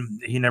Pittsburgh,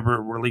 and he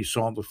never really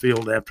saw the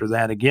field after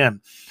that again.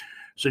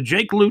 So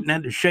Jake Luton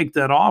had to shake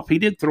that off. He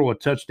did throw a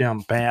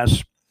touchdown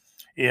pass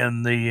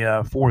in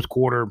the fourth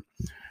quarter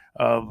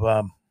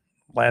of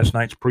last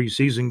night's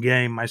preseason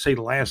game. I say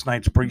last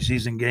night's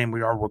preseason game.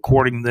 We are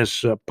recording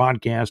this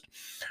podcast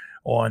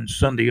on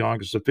Sunday,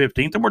 August the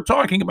 15th. And we're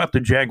talking about the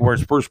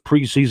Jaguars' first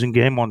preseason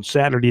game on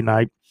Saturday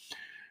night,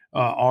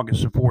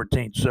 August the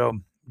 14th. So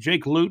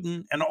Jake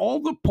Luton and all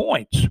the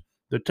points,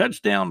 the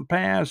touchdown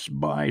pass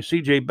by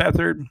C.J.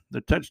 Beathard,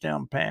 the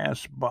touchdown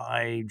pass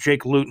by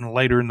Jake Luton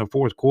later in the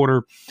fourth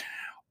quarter,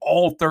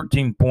 all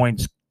 13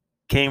 points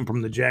came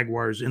from the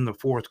Jaguars in the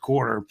fourth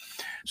quarter.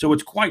 So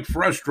it's quite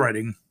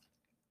frustrating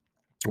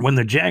when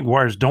the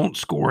Jaguars don't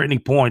score any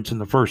points in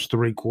the first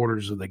 3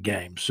 quarters of the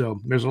game.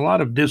 So there's a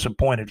lot of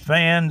disappointed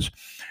fans.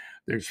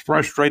 There's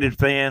frustrated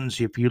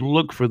fans. If you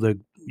look for the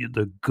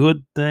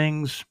good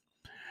things,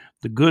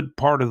 the good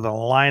part of the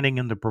lining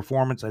in the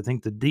performance, I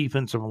think the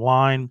defensive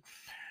line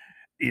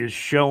is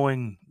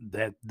showing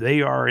that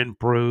they are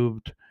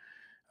improved.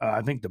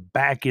 I think the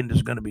back end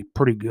is going to be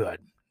pretty good.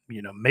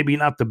 Maybe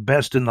not the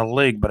best in the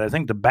league, but I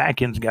think the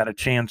back end's got a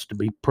chance to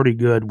be pretty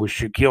good with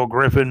Shaquill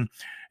Griffin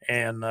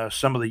and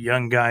some of the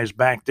young guys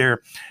back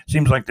there.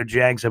 Seems like the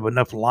Jags have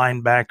enough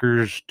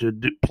linebackers to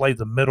play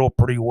the middle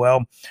pretty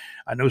well.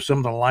 I know some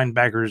of the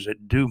linebackers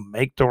that do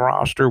make the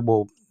roster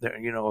will,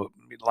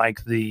 like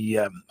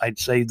I'd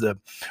say the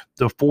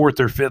 4th or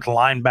 5th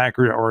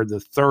linebacker or the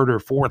 3rd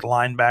or 4th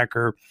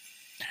linebacker.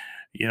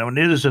 And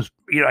it is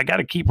I got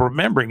to keep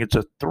remembering it's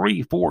a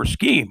 3-4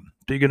 scheme.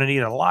 So you're going to need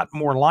a lot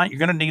more you're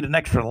going to need an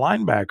extra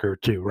linebacker or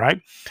 2, right?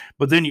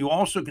 But then you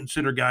also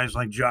consider guys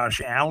like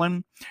Josh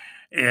Allen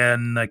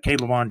and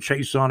K'Lavon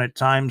Chaisson at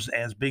times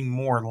as being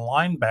more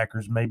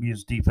linebackers, maybe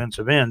as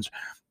defensive ends.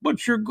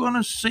 But you're going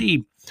to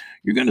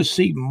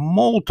see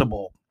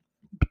multiple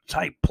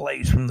type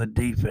plays from the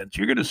defense.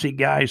 You're going to see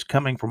guys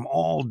coming from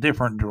all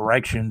different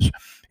directions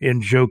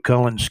in Joe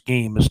Cullen's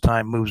scheme as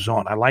time moves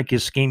on. I like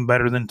his scheme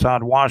better than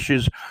Todd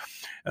Wash's,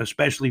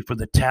 especially for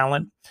the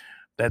talent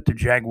that the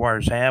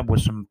Jaguars have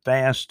with some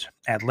fast,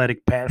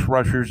 athletic pass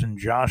rushers and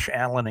Josh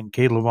Allen and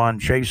K'Lavon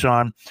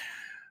Chaisson.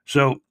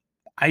 So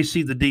I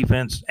see the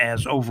defense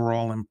as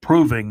overall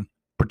improving,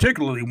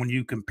 particularly when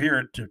you compare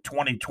it to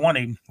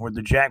 2020, where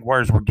the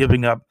Jaguars were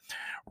giving up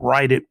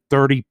right at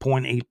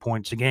 30.8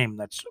 points a game.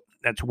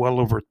 That's well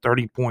over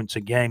 30 points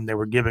a game they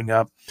were giving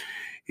up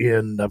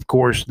in, of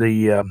course,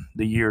 the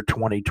year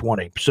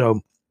 2020.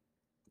 So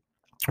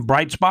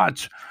bright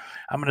spots,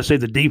 I'm going to say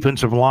the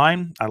defensive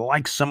line. I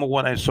like some of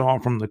what I saw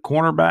from the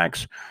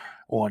cornerbacks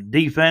on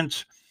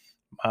defense.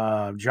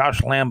 Josh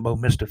Lambo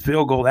missed a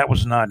field goal. That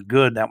was not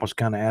good. That was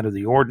kind of out of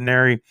the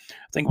ordinary.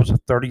 I think it was a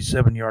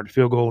 37-yard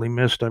field goal he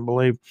missed, I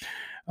believe.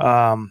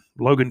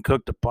 Logan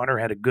Cook, the punter,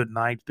 had a good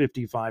night,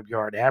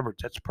 55-yard average.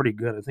 That's pretty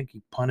good. I think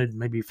he punted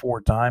maybe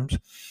 4 times.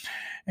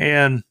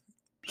 And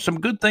some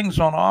good things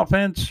on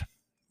offense.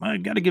 I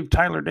got to give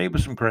Tyler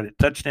Davis some credit.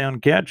 Touchdown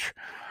catch.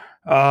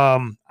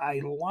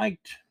 I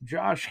liked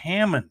Josh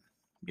Hammond.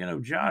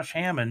 Josh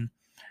Hammond,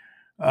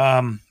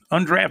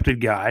 undrafted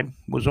guy,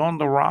 was on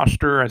the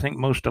roster, I think,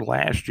 most of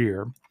last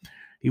year.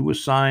 He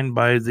was signed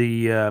by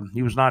he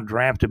was not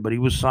drafted, but he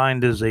was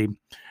signed as a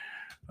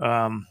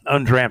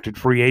undrafted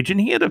free agent.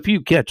 He had a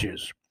few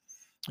catches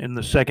in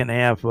the second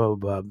half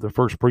of the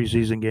first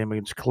preseason game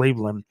against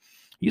Cleveland.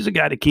 He's a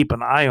guy to keep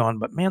an eye on,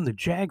 but man, the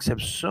Jags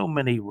have so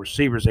many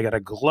receivers. They got a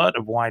glut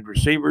of wide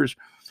receivers.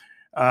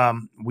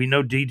 We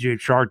know DJ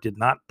Chark did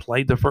not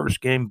play the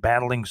first game,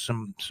 battling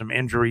some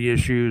injury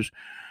issues.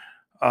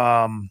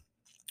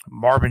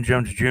 Marvin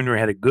Jones Jr.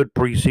 had a good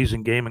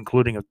preseason game,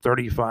 including a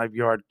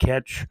 35-yard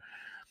catch,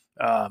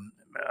 a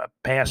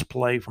pass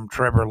play from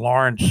Trevor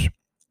Lawrence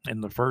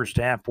in the first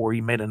half where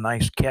he made a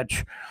nice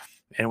catch,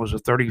 and it was a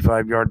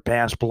 35-yard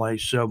pass play.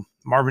 So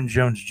Marvin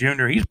Jones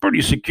Jr., he's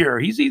pretty secure.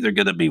 He's either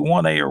going to be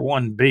 1A or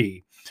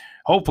 1B.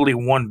 Hopefully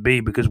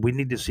 1B, because we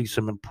need to see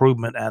some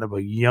improvement out of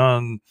a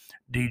young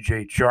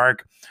DJ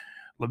Chark.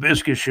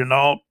 Laviska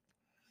Shenault,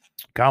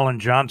 Colin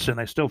Johnson,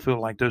 I still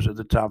feel like those are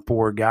the top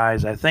 4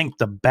 guys. I think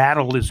the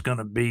battle is going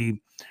to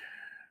be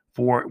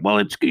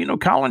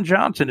Colin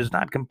Johnson is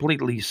not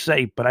completely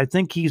safe, but I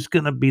think he's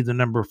going to be the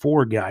number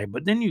 4 guy.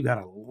 But then you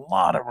got a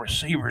lot of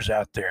receivers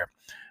out there.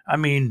 I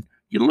mean,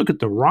 you look at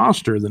the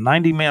roster, the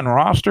 90-man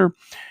roster,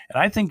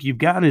 and I think you've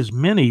got as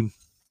many.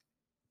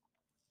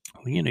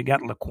 You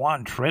got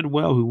Laquan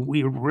Treadwell, who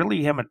we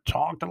really haven't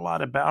talked a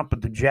lot about,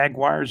 but the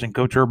Jaguars and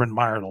Coach Urban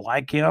Meyer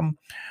like him.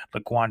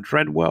 Laquan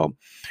Treadwell.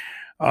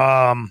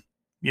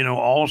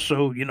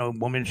 Also,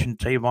 we'll mention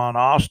Tavon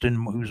Austin,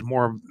 who's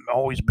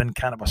always been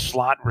kind of a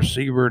slot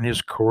receiver in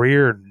his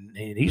career, and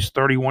he's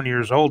 31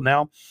 years old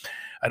now.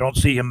 I don't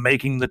see him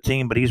making the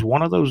team, but he's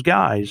one of those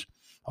guys,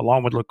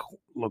 along with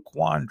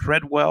Laquan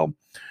Treadwell,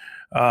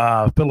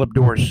 Philip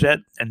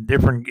Dorsett, and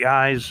different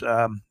guys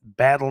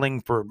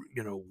battling for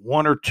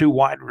 1 or 2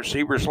 wide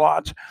receiver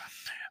slots.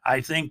 I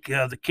think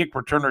the kick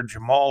returner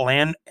Jamal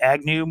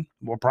Agnew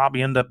will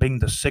probably end up being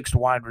the 6th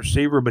wide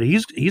receiver, but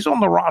he's on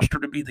the roster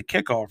to be the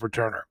kickoff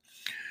returner.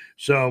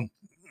 So,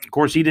 of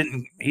course, he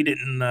didn't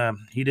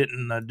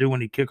do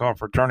any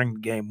kickoff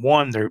returning game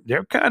 1.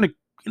 They're kind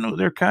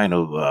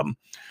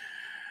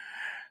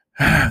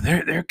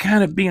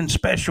of being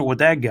special with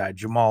that guy,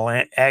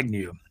 Jamal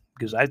Agnew,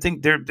 because I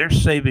think they're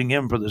saving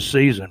him for the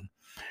season.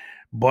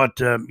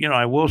 But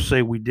I will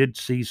say we did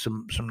see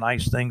some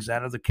nice things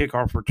out of the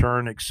kickoff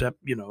return, except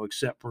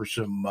for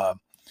some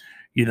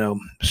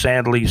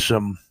sadly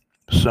some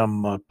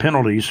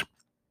penalties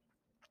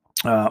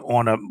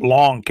on a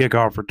long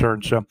kickoff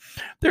return. So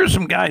there's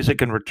some guys that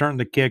can return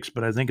the kicks,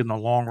 but I think in the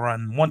long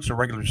run, once the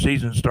regular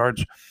season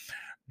starts,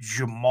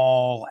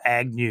 Jamal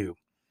Agnew,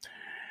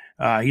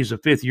 he's a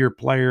 5th-year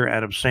player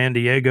out of San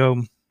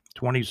Diego.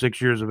 26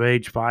 years of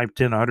age,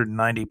 5'10",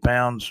 190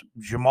 pounds.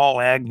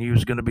 Jamal Agnew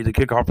is going to be the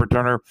kickoff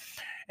returner,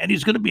 and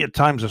he's going to be at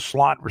times a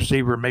slot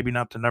receiver, maybe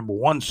not the number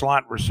 1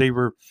 slot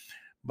receiver,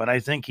 but I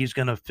think he's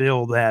going to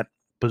fill that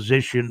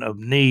position of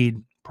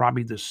need,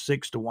 probably the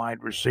 6th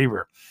wide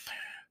receiver.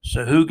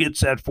 So who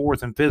gets that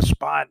 4th and 5th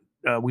spot?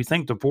 We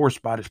think the 4th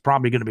spot is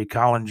probably going to be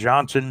Colin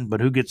Johnson,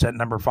 but who gets that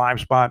number 5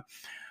 spot?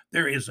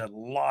 There is a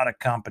lot of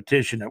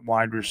competition at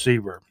wide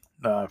receiver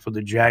for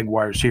the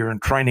Jaguars here in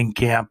training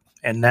camp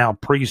and now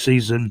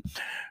preseason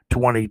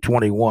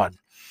 2021.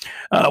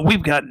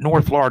 We've got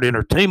North Florida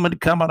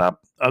Entertainment coming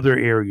up, other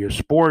area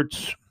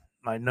sports.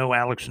 I know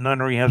Alex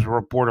Nunnery has a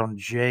report on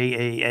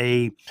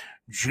JAA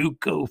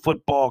JUCO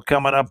football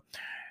coming up,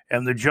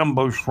 and the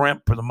Jumbo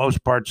Shrimp, for the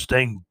most part,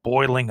 staying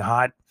boiling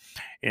hot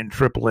in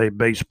AAA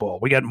baseball.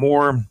 We got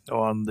more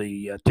on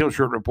the Teal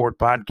Shirt Report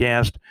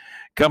podcast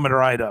coming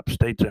right up.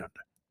 Stay tuned.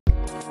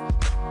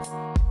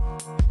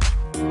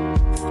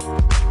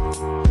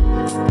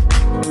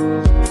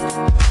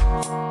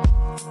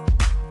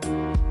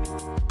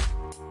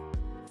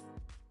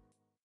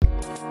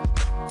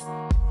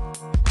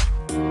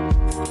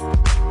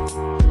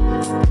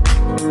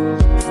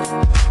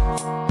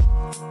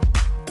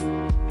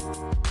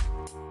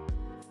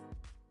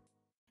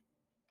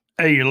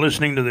 Hey, you're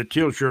listening to the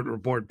Teal Shirt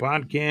Report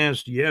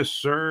podcast. Yes,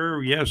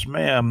 sir. Yes,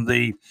 ma'am.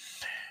 The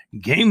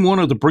game 1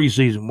 of the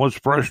preseason was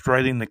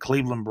frustrating. The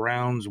Cleveland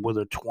Browns with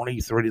a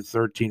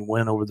 23-13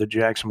 win over the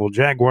Jacksonville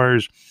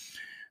Jaguars.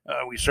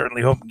 We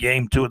certainly hope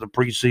game 2 of the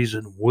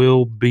preseason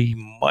will be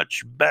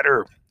much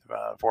better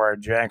for our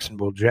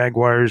Jacksonville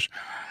Jaguars.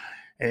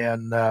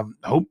 And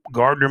hope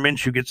Gardner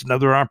Minshew gets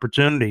another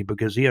opportunity,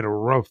 because he had a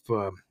rough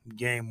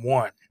game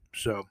 1.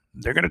 So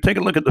they're going to take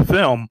a look at the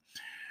film.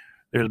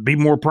 There'll be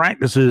more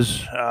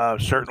practices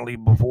certainly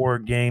before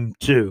game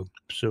 2.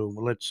 So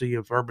let's see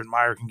if Urban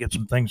Meyer can get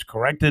some things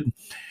corrected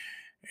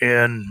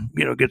and,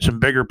 get some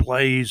bigger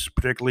plays,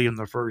 particularly in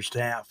the first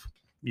half,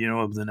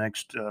 of the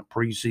next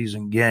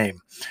preseason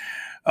game.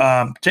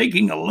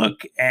 Taking a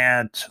look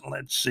at,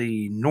 let's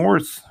see,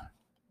 North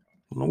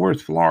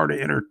North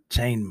Florida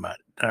Entertainment.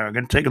 We're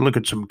going to take a look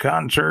at some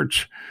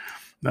concerts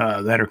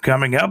that are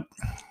coming up.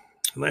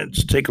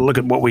 Let's take a look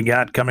at what we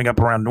got coming up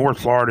around North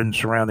Florida and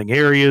surrounding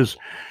areas.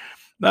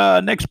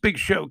 Next big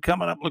show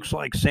coming up looks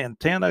like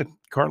Santana,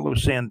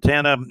 Carlos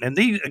Santana. And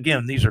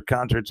these are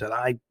concerts that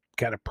I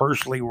kind of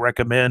personally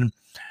recommend,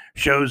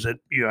 shows that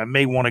I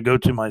may want to go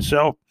to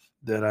myself,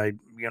 that I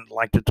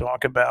like to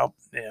talk about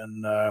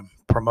and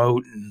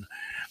promote and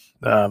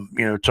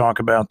talk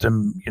about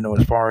them,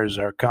 as far as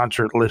our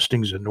concert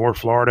listings in North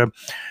Florida.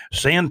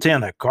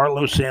 Santana,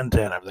 Carlos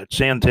Santana. That's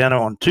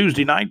Santana on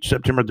Tuesday night,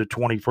 September the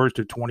 21st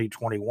of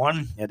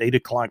 2021 at 8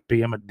 o'clock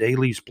p.m. at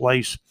Daly's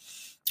Place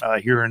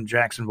here in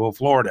Jacksonville,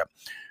 Florida.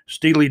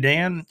 Steely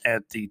Dan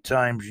at the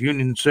Times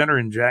Union Center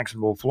in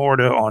Jacksonville,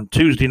 Florida on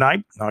Tuesday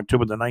night,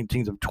 October the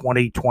 19th of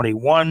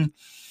 2021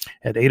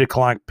 at 8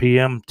 o'clock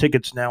p.m.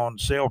 Tickets now on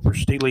sale for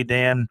Steely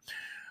Dan.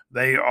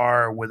 They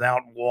are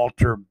without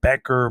Walter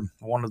Becker,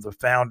 one of the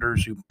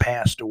founders who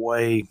passed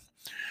away,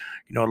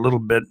 a little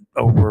bit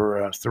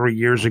over 3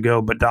 years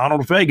ago. But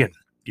Donald Fagen,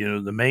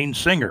 the main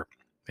singer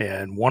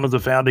and one of the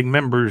founding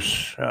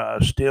members,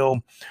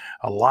 still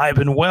alive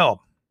and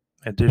well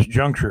at this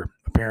juncture,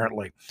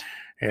 apparently.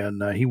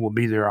 And he will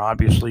be there,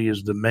 obviously,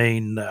 as the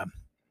main,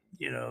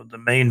 the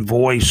main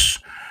voice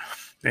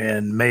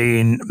and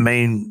main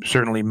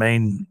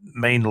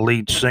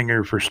lead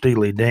singer for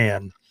Steely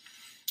Dan.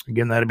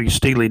 Again, that'll be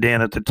Steely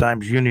Dan at the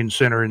Times Union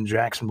Center in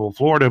Jacksonville,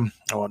 Florida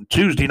on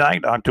Tuesday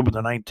night, October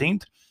the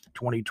 19th,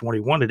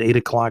 2021 at 8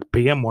 o'clock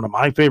p.m. One of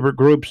my favorite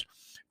groups.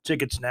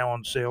 Tickets now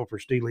on sale for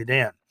Steely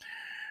Dan.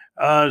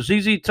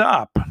 ZZ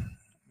Top,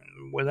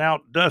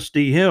 without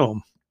Dusty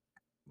Hill,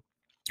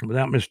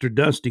 without Mr.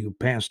 Dusty, who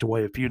passed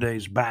away a few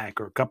days back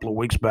or a couple of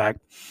weeks back.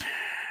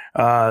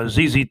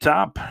 ZZ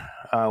Top,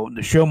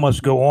 the show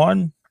must go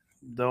on.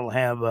 They'll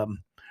have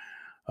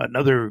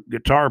another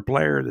guitar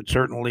player that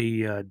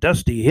certainly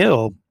Dusty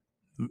Hill,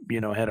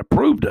 had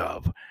approved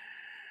of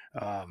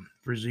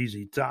for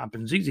ZZ Top.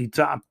 And ZZ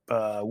Top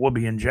will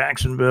be in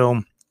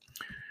Jacksonville,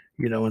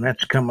 and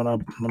that's coming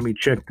up. Let me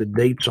check the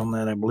dates on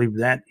that. I believe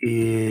that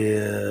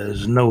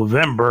is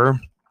November.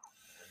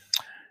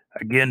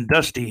 Again,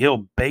 Dusty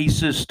Hill,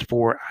 bassist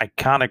for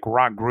iconic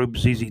rock group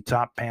ZZ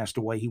Top, passed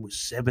away. He was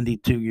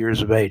 72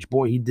 years of age.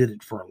 Boy, he did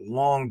it for a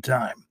long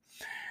time.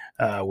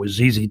 With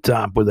ZZ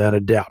Top, without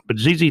a doubt. But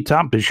ZZ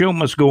Top, the show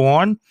must go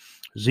on.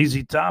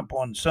 ZZ Top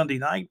on Sunday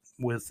night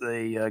with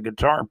a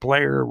guitar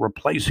player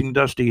replacing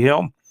Dusty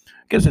Hill.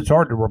 I guess it's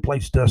hard to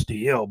replace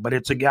Dusty Hill, but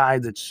it's a guy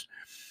that's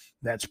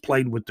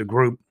played with the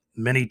group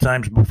many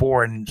times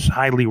before and is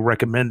highly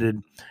recommended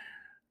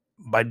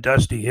by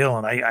Dusty Hill.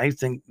 And I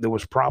think there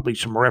was probably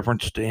some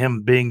reference to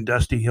him being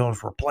Dusty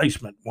Hill's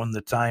replacement when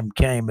the time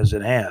came, as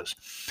it has.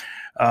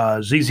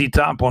 ZZ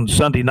Top on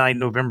Sunday night,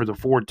 November the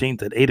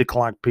 14th at 8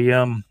 o'clock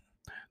p.m.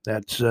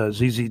 That's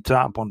ZZ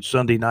Top on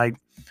Sunday night,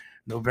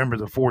 November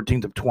the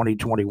 14th of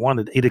 2021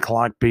 at 8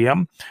 o'clock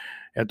p.m.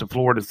 at the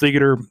Florida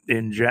Theater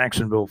in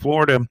Jacksonville,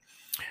 Florida.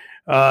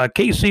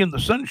 KC and the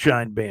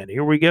Sunshine Band.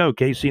 Here we go.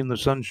 KC and the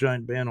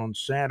Sunshine Band on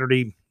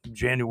Saturday,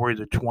 January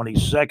the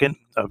 22nd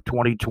of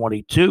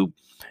 2022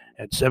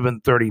 at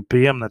 7:30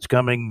 p.m. That's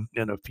coming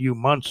in a few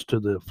months to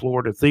the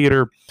Florida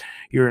Theater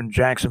here in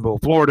Jacksonville,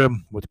 Florida,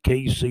 with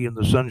KC and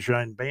the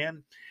Sunshine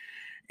Band.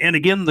 And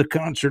again, the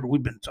concert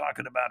we've been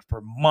talking about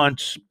for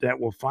months that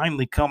will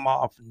finally come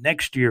off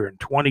next year in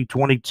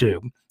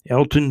 2022.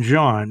 Elton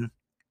John.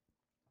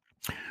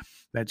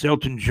 That's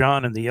Elton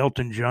John and the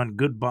Elton John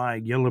Goodbye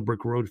Yellow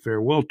Brick Road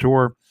Farewell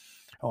Tour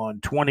on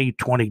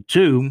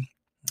 2022.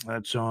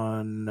 That's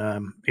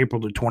on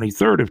April the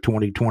 23rd of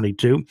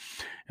 2022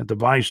 at the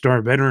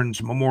VyStar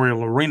Veterans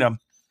Memorial Arena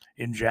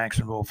in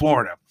Jacksonville,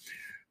 Florida.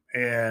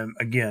 And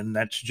again,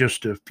 that's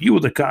just a few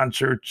of the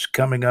concerts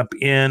coming up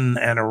in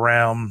and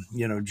around,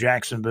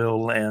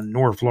 Jacksonville and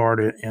North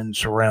Florida and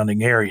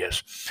surrounding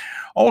areas.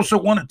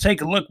 Also want to take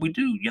a look. We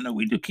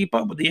do keep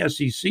up with the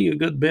SEC a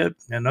good bit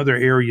and other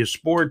area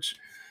sports.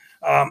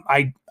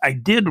 I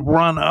did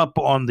run up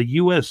on the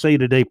USA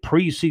Today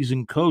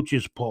preseason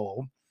coaches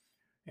poll,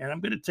 and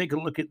I'm going to take a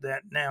look at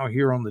that now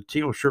here on the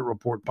Teal Shirt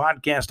Report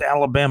podcast.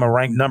 Alabama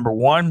ranked number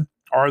 1.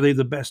 Are they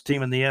the best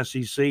team in the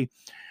SEC?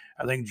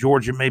 I think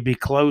Georgia may be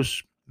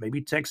close.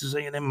 Maybe Texas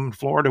A&M and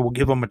Florida will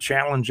give them a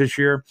challenge this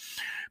year.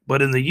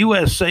 But in the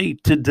USA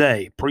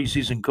Today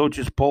preseason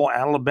coaches poll,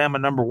 Alabama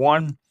number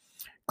 1,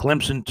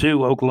 Clemson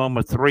 2,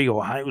 Oklahoma 3,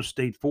 Ohio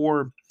State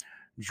 4,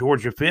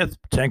 Georgia 5th,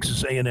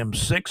 Texas A&M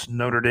 6th,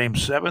 Notre Dame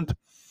 7th,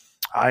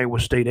 Iowa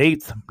State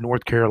 8th,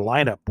 North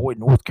Carolina. Boy,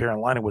 North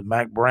Carolina with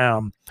Mac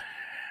Brown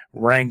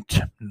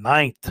ranked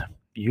 9th.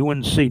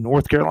 UNC,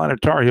 North Carolina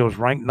Tar Heels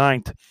ranked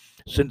 9th.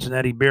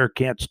 Cincinnati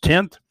Bearcats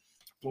 10th.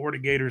 Florida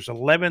Gators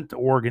 11th,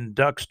 Oregon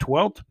Ducks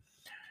 12th,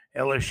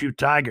 LSU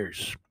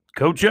Tigers.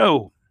 Coach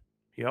O,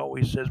 he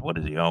always says, what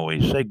does he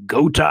always say?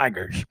 Go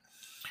Tigers.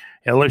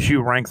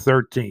 LSU ranked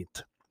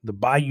 13th. The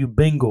Bayou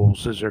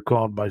Bengals, as they're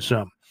called by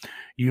some.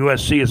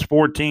 USC is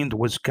 14th.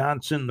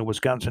 Wisconsin, the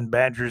Wisconsin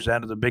Badgers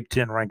out of the Big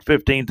Ten ranked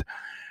 15th.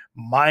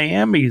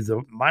 Miami,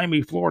 the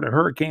Miami, Florida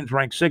Hurricanes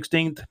ranked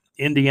 16th.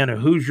 Indiana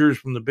Hoosiers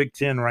from the Big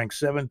Ten ranked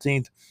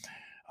 17th.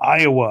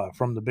 Iowa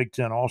from the Big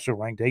Ten also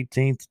ranked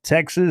 18th.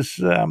 Texas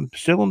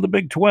still in the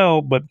Big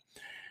 12, but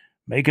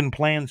making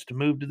plans to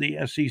move to the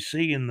SEC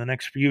in the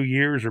next few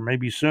years or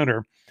maybe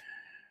sooner.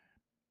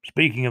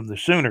 Speaking of the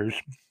Sooners,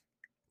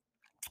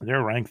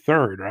 they're ranked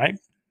 3rd, right?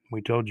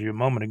 We told you a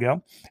moment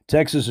ago.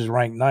 Texas is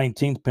ranked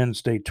 19th, Penn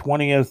State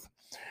 20th.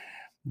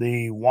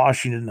 The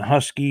Washington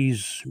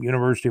Huskies,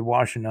 University of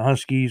Washington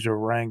Huskies, are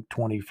ranked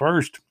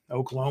 21st.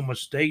 Oklahoma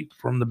State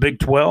from the Big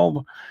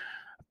 12.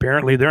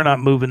 Apparently, they're not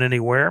moving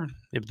anywhere.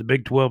 If the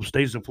Big 12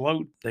 stays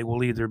afloat, they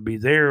will either be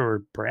there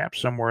or perhaps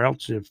somewhere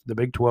else if the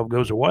Big 12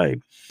 goes away.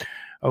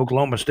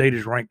 Oklahoma State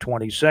is ranked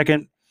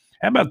 22nd.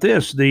 How about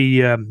this?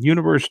 The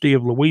University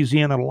of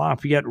Louisiana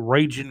Lafayette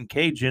Ragin'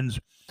 Cajuns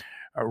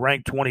are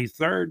ranked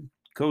 23rd.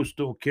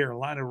 Coastal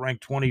Carolina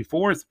ranked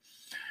 24th.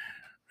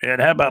 And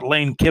how about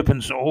Lane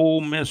Kiffin's Ole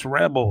Miss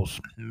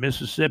Rebels?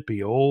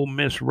 Mississippi, Ole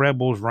Miss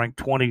Rebels ranked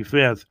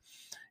 25th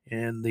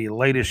in the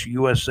latest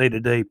USA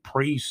Today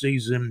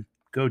preseason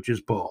coaches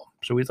poll.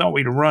 So we thought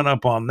we'd run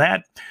up on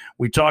that.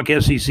 We talk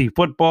SEC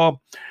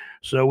football.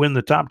 So in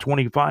the top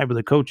 25 of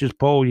the coaches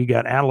poll, you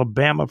got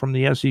Alabama from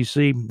the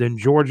SEC, then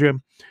Georgia,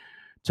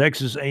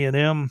 Texas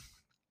A&M,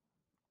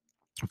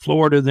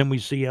 Florida. Then we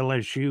see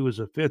LSU as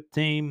a 5th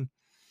team.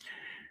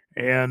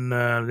 And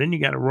then you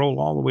got to roll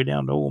all the way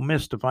down to Ole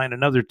Miss to find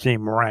another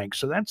team ranked.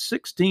 So that's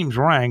 6 teams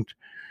ranked.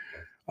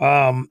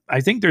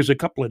 I think there's a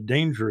couple of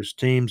dangerous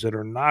teams that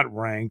are not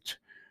ranked.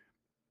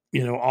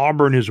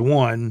 Auburn is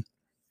one.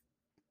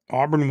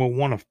 Auburn will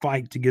want to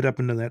fight to get up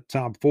into that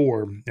top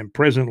 4. And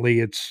presently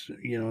it's,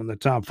 in the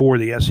top 4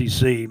 of the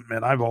SEC.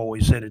 And I've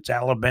always said it's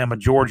Alabama,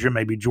 Georgia,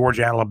 maybe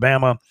Georgia,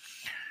 Alabama.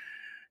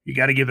 You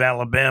got to give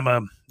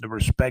Alabama the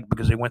respect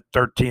because they went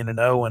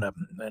 13-0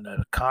 in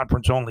a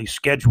conference-only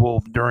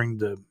schedule during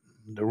the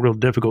real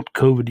difficult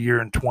COVID year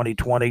in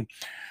 2020.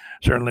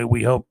 Certainly,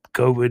 we hope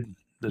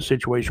the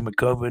situation with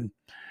COVID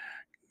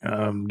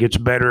gets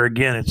better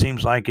again. It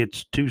seems like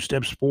it's 2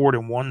 steps forward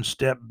and 1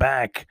 step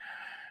back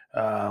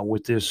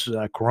with this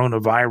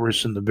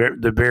coronavirus and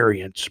the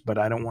variants. But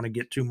I don't want to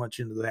get too much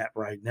into that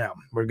right now.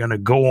 We're going to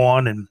go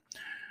on and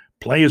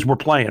play as we're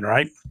playing,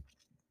 right?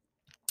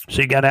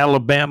 So you got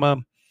Alabama,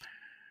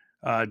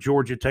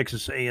 Georgia,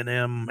 Texas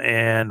A&M,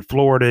 and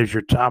Florida as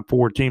your top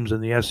 4 teams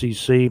in the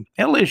SEC.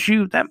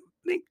 LSU,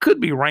 they could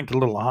be ranked a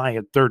little high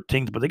at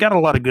 13th, but they got a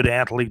lot of good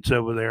athletes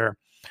over there.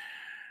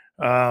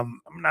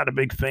 I'm not a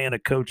big fan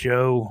of Coach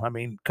O. I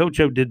mean, Coach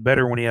O did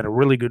better when he had a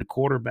really good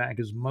quarterback,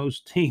 as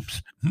most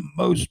teams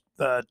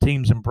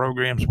and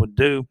programs would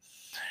do.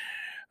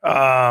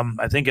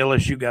 I think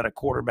LSU got a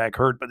quarterback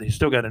hurt, but they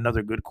still got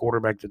another good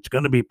quarterback that's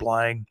going to be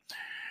playing.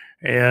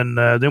 And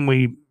then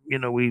we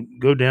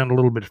go down a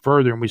little bit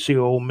further and we see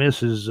Ole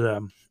Miss is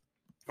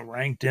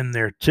ranked in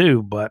there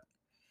too. But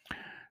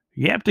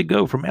you have to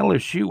go from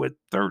LSU at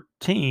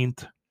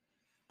 13th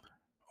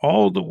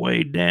all the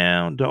way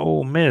down to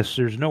Ole Miss.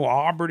 There's no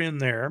Auburn in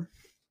there.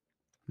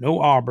 No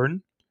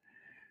Auburn.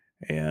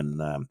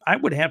 And I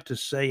would have to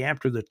say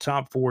after the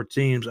top 4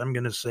 teams, I'm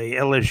going to say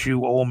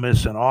LSU, Ole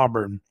Miss, and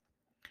Auburn,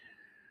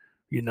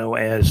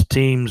 as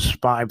teams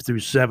 5 through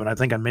 7. I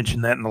think I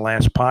mentioned that in the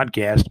last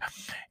podcast.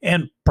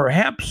 And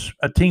perhaps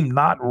a team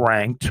not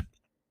ranked.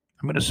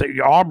 I'm going to say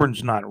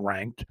Auburn's not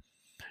ranked.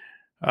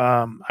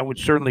 I would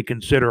certainly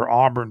consider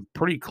Auburn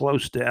pretty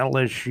close to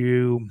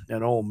LSU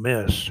and Ole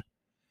Miss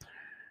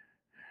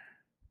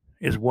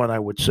is what I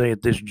would say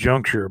at this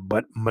juncture.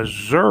 But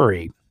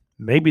Missouri,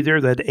 maybe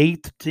they're that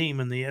 8th team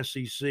in the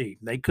SEC.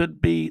 They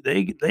could be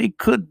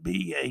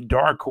a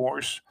dark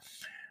horse.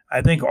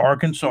 I think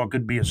Arkansas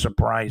could be a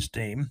surprise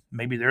team.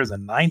 Maybe they're the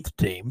 9th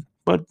team,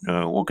 but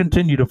we'll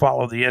continue to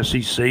follow the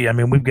SEC. I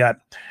mean, we've got,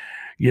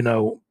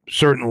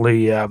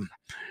 certainly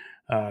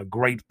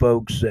great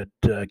folks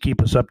that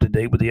keep us up to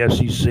date with the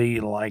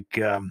SEC, like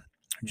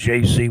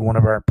JC, one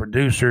of our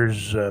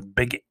producers,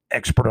 big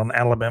expert on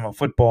Alabama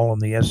football in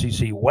the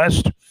SEC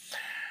West.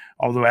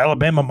 Although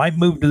Alabama might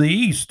move to the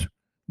East,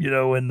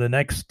 in the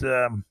next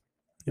 3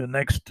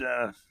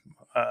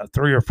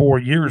 or 4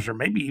 years, or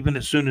maybe even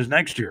as soon as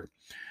next year.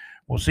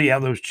 We'll see how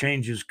those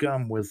changes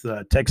come with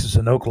Texas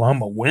and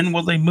Oklahoma. When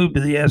will they move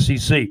to the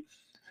SEC?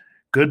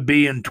 Could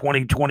be in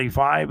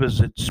 2025, as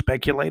it's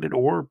speculated,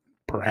 or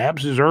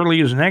perhaps as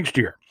early as next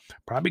year.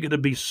 Probably going to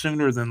be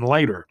sooner than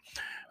later,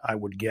 I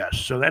would guess.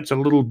 So that's a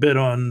little bit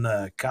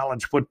on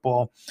college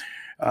football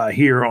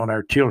here on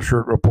our Teal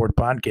Shirt Report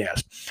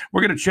podcast.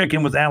 We're going to check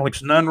in with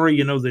Alex Nunnery.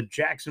 The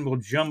Jacksonville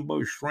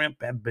Jumbo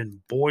Shrimp have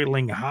been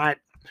boiling hot.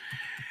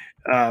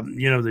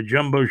 The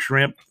Jumbo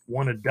Shrimp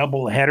won a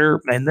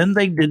doubleheader, and then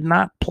they did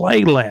not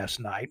play last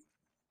night.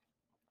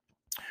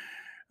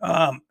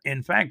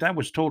 In fact, I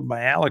was told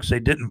by Alex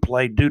they didn't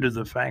play due to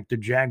the fact the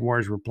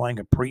Jaguars were playing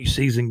a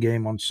preseason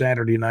game on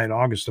Saturday night,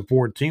 August the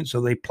 14th.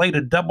 So they played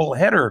a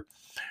doubleheader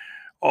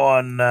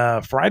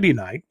on Friday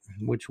night,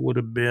 which would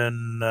have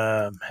been,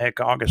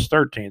 August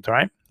 13th,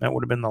 right? That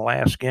would have been the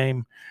last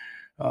game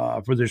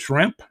for the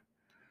Shrimp.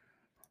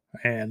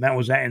 And that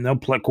was that. And they'll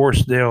play, of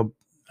course,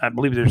 I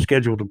believe they're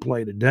scheduled to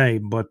play today,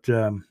 but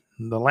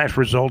The last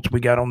results we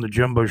got on the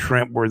Jumbo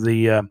Shrimp were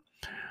the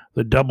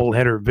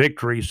doubleheader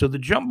victory. So the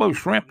Jumbo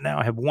Shrimp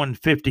now have won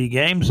 50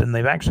 games, and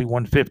they've actually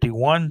won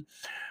 51.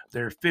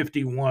 They're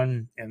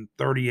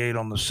 51-38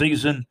 on the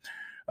season.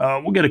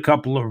 We'll get a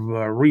couple of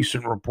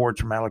recent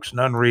reports from Alex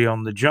Nunnery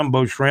on the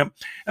Jumbo Shrimp.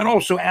 And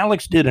also,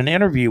 Alex did an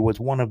interview with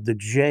one of the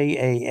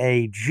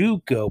JAA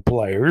JUCO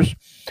players.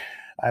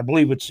 I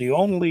believe it's the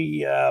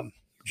only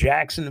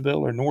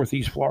Jacksonville or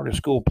Northeast Florida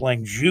school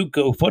playing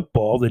JUCO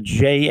football, the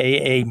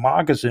JAA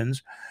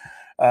Moccasins.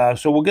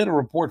 So we'll get a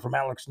report from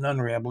Alex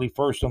Nunnery, I believe,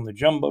 first on the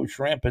Jumbo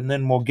Shrimp, and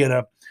then we'll get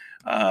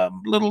a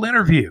little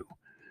interview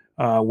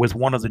with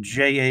one of the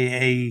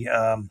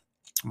JAA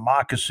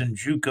Moccasin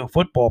JUCO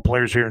football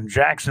players here in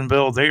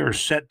Jacksonville. They are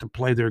set to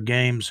play their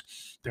games.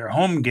 Their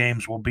home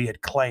games will be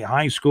at Clay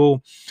High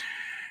School.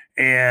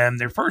 And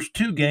their first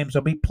two games,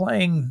 they'll be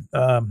playing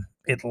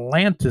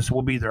Atlantis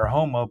will be their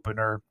home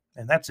opener.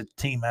 And that's a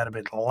team out of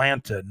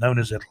Atlanta, known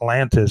as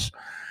Atlantis.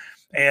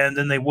 And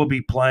then they will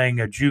be playing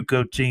a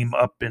JUCO team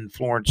up in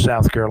Florence,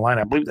 South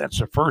Carolina. I believe that's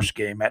the first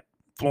game at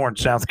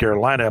Florence, South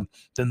Carolina.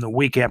 Then the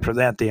week after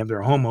that, they have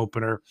their home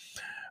opener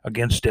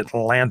against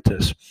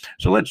Atlantis.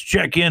 So let's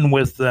check in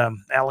with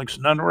Alex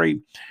Nunnery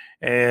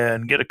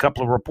and get a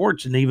couple of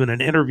reports and even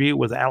an interview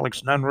with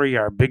Alex Nunnery,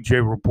 our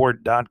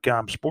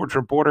BigJReport.com sports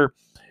reporter.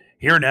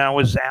 Here now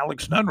is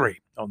Alex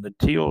Nunnery on the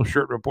Teal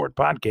Shirt Report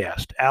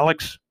podcast.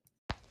 Alex.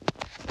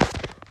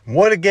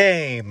 What a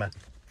game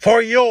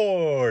for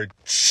your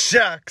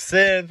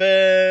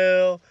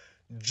Jacksonville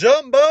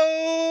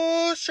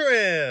Jumbo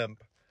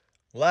Shrimp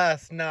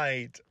last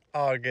night,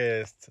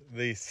 August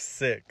the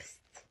 6th.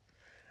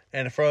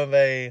 And from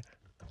a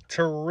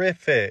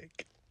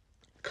terrific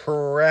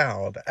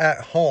crowd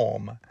at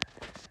home,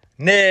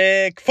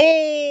 Nick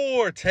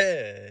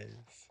Fortes,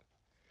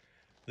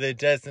 the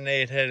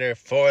designated hitter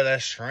for the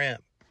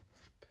Shrimp,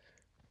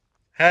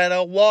 had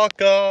a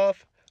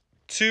walk-off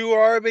 2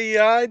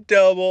 RBI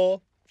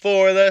double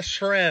for the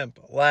Shrimp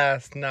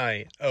last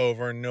night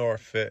over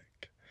Norfolk.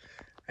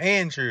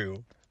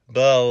 Andrew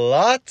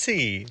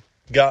Bellotti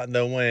got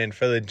the win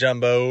for the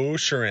Jumbo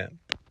Shrimp.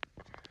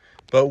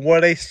 But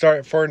what a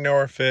start for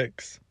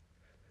Norfolk's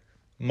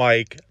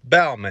Mike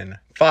Bauman.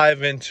 5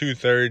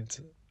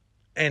 2/3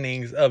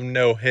 innings of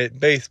no-hit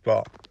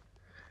baseball.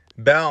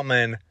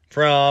 Bauman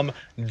from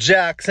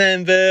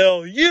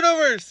Jacksonville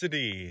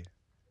University.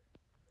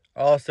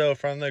 Also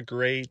from the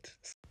great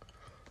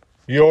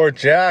your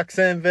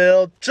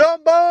Jacksonville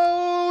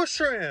Jumbo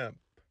Shrimp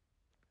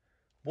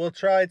will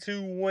try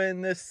to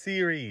win this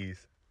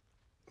series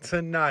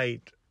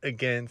tonight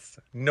against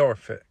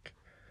Norfolk.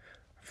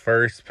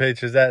 First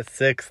pitch is at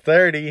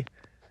 6:30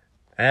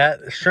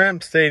 at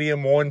Shrimp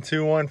Stadium,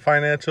 121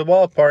 Financial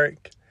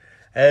Ballpark.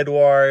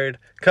 Edward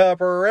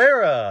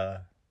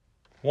Cabrera,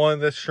 one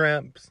of the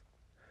Shrimp's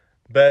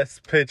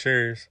best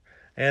pitchers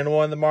and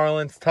one of the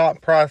Marlins'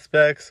 top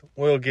prospects,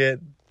 will get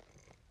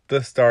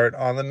the start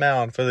on the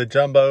mound for the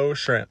Jumbo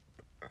Shrimp.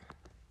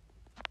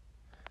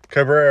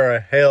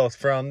 Cabrera hails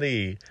from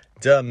the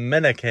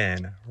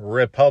Dominican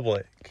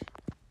Republic.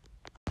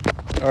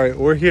 All right,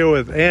 we're here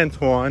with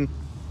Antoine,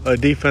 a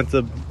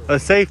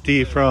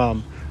safety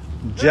from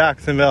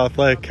Jacksonville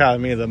Athletic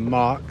Academy, the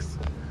Mocs.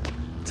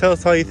 Tell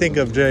us how you think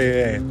of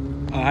JAA.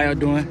 How y'all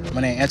doing?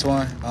 My name is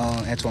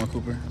Antoine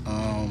Cooper,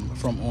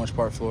 from Orange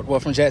Park, Florida. Well,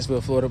 from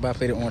Jacksonville, Florida, but I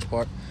played at Orange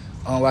Park.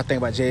 What I think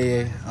about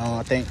JAA,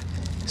 I think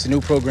it's a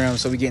new program,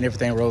 so we're getting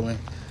everything rolling.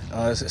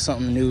 It's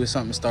something new, it's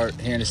something to start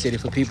here in the city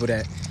for people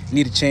that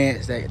need a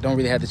chance, that don't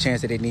really have the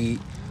chance that they need.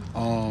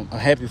 I'm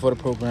happy for the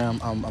program.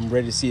 I'm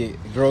ready to see it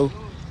grow,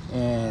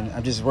 and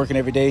I'm just working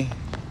every day.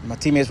 My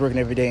teammates working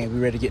every day, and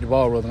we're ready to get the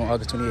ball rolling on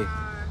August 28th.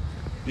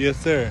 Yes,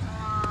 sir.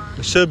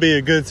 It should be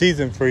a good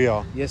season for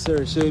y'all. Yes,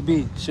 sir. It should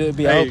be.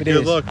 Hey, I hope it is.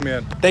 Good luck,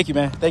 man. Thank you,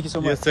 man. Thank you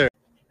so much. Yes, sir.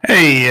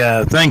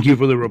 Hey, thank you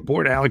for the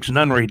report, Alex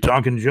Nunnery,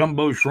 talking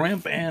Jumbo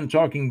Shrimp and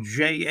talking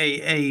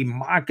JAA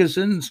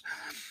Moccasins.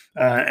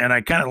 And I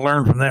kind of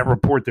learned from that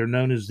report they're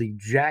known as the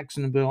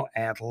Jacksonville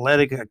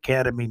Athletic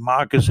Academy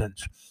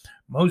Moccasins.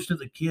 Most of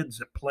the kids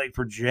that play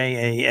for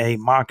JAA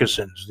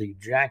Moccasins, the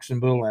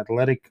Jacksonville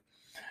Athletic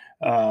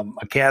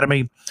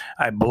Academy,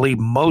 I believe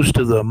most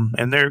of them,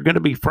 and they're going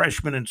to be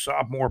freshmen and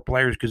sophomore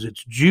players because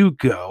it's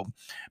JUCO.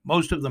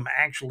 Most of them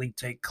actually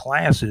take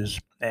classes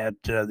at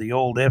the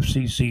old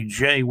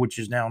FCCJ, which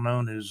is now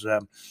known as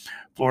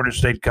Florida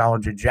State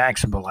College of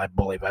Jacksonville, I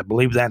believe. I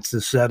believe that's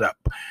the setup.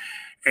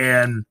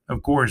 And,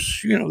 of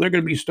course, they're going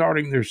to be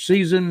starting their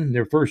season,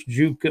 their first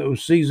JUCO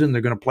season.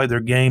 They're going to play their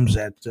games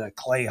at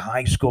Clay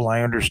High School,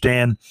 I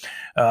understand,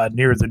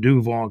 near the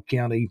Duval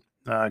County,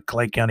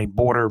 Clay County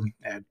border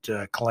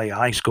at Clay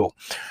High School.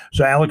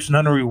 So, Alex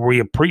Nunnery, we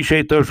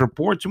appreciate those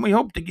reports, and we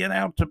hope to get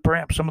out to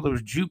perhaps some of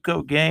those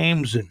JUCO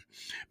games and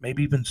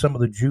maybe even some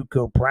of the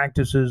JUCO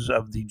practices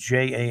of the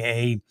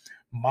JAA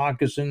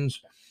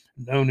Moccasins,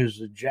 known as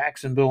the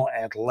Jacksonville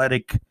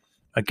Athletic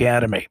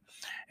Academy.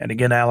 And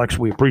again, Alex,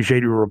 we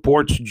appreciate your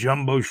reports.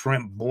 Jumbo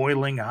Shrimp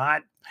boiling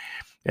hot.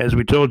 As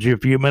we told you a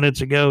few minutes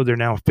ago, they're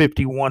now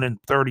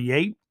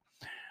 51-38.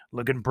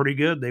 looking pretty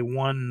good. They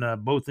won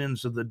both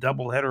ends of the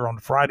doubleheader on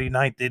Friday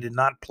night. They did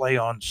not play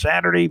on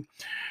Saturday.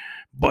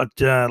 But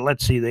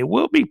let's see, they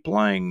will be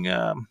playing.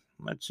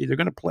 Let's see, they're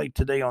going to play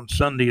today on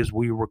Sunday as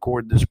we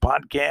record this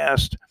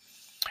podcast.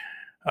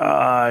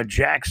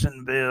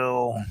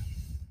 Jacksonville.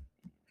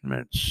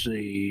 Let's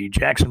see,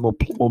 Jacksonville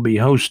will be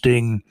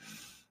hosting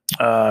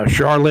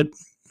Charlotte.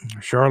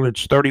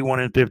 Charlotte's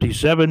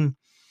 31-57.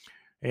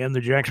 And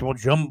the Jacksonville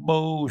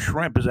Jumbo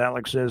Shrimp, as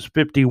Alex says,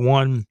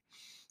 51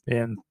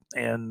 and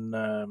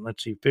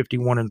let's see,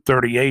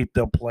 51-38.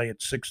 They'll play at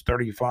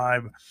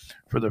 6:35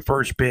 for the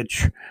first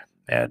pitch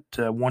at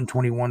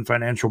 121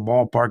 Financial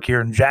Ballpark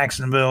here in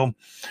Jacksonville,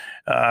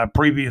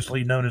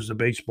 previously known as the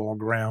baseball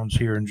grounds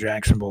here in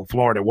Jacksonville,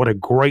 Florida. What a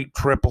great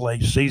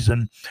AAA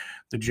season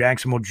the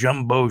Jacksonville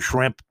Jumbo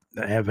Shrimp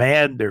have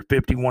had. They're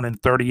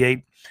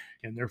 51-38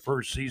 in their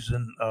first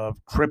season of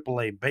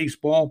AAA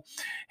baseball.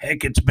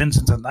 Heck, it's been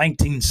since the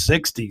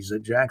 1960s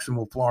that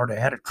Jacksonville, Florida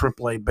had a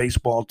AAA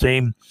baseball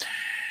team.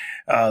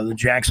 The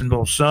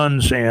Jacksonville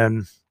Suns,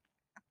 and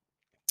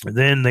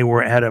then they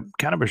had a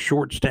kind of a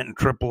short stint in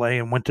AAA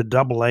and went to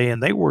AA,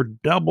 and they were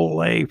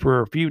AA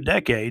for a few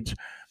decades,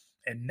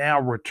 and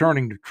now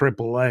returning to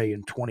AAA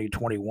in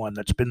 2021.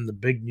 That's been the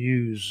big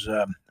news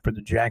for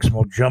the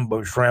Jacksonville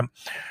Jumbo Shrimp,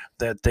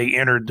 that they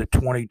entered the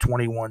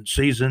 2021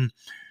 season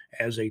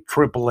as a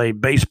AAA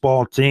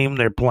baseball team.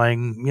 They're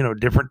playing,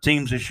 different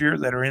teams this year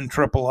that are in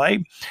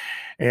AAA,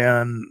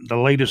 and the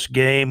latest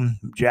game,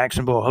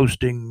 Jacksonville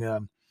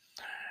hosting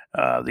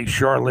the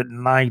Charlotte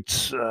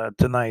Knights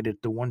tonight at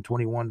the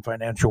 121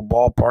 Financial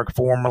Ballpark,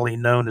 formerly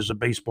known as the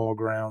baseball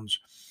grounds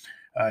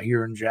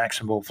here in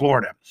Jacksonville,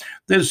 Florida.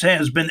 This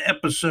has been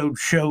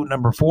show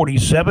number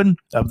 47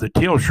 of the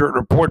Teal Shirt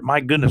Report.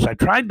 My goodness, I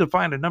tried to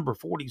find a number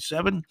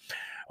 47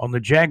 on the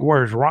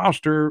Jaguars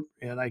roster,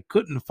 and I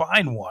couldn't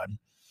find one.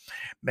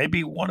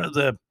 Maybe one of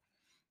the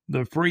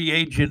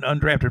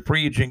undrafted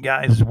free agent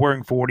guys is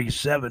wearing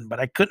 47, but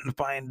I couldn't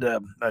find a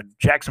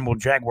Jacksonville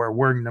Jaguar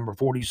wearing number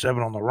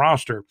 47 on the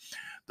roster.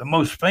 The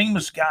most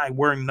famous guy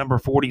wearing number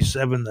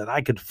 47 that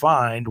I could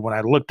find when I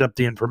looked up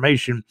the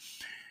information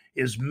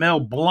is Mel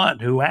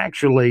Blount, who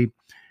actually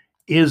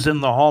is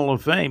in the Hall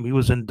of Fame. He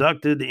was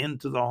inducted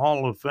into the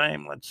Hall of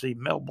Fame. Let's see,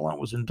 Mel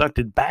Blount was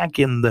inducted back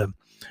in the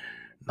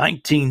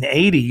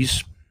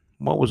 1980s.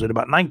 What was it,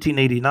 about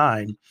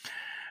 1989?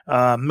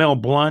 Mel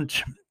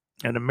Blount,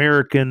 an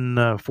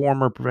American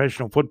former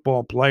professional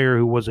football player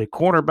who was a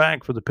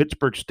quarterback for the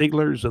Pittsburgh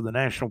Steelers of the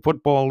National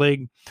Football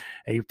League,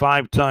 a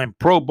 5-time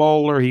Pro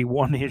Bowler. He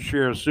won his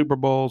share of Super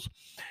Bowls,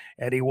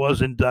 and he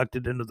was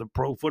inducted into the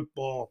Pro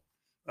Football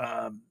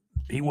Hall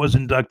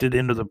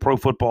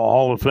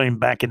of Fame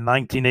back in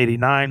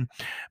 1989.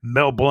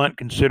 Mel Blount,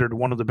 considered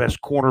one of the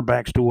best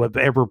quarterbacks to have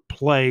ever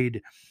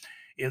played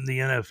in the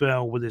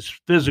NFL, with his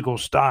physical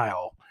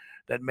style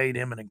that made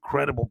him an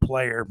incredible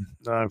player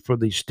for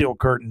the Steel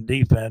Curtain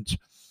defense.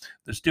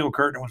 The Steel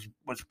Curtain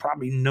was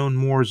probably known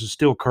more as the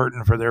Steel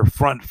Curtain for their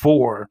front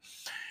four,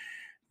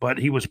 but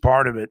he was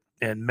part of it.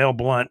 And Mel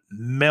Blount,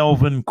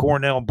 Melvin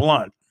Cornell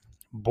Blount,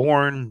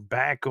 born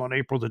back on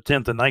April the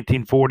 10th of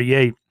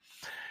 1948,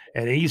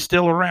 and he's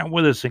still around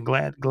with us, and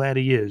glad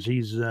he is.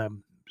 He's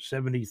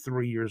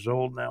 73 years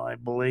old now, I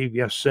believe.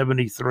 Yes,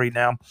 73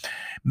 now.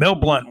 Mel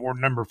Blount wore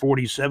number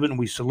 47.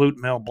 We salute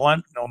Mel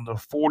Blount on the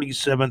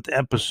 47th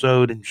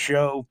episode and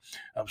show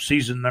of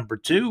season number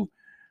 2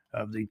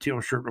 of the Teal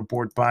Shirt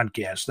Report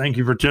podcast. Thank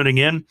you for tuning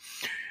in.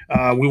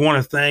 We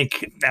want to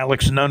thank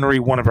Alex Nunnery,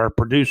 one of our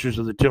producers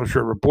of the Teal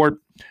Shirt Report,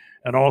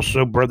 and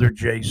also Brother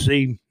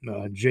JC.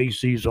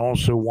 JC is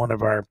also one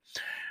of our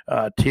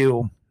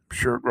Teal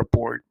Shirt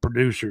Report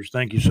producers.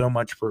 Thank you so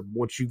much for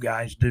what you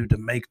guys do to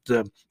make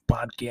the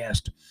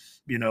podcast,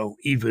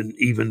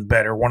 even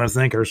better. Want to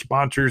thank our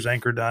sponsors,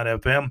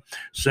 Anchor.fm,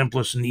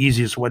 simplest and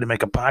easiest way to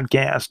make a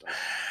podcast.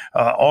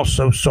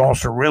 Also,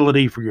 Saucer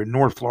Realty for your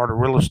North Florida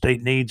real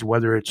estate needs,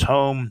 whether it's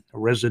home,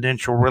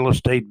 residential real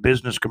estate,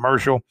 business,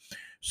 commercial.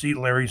 See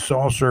Larry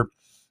Saucer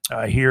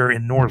here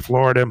in North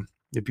Florida.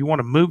 If you want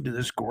to move to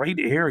this great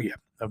area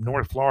of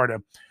North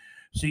Florida,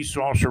 see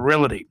Saucer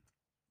Realty.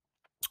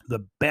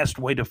 The best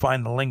way to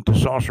find the link to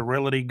Saucer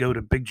Realty, go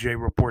to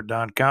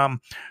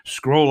bigjreport.com,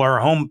 scroll our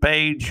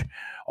homepage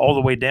all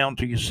the way down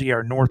till you see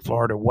our North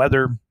Florida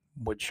weather,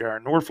 which our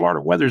North Florida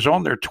weather is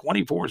on there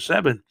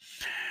 24/7.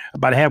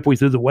 About halfway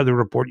through the weather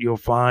report, you'll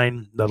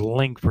find the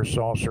link for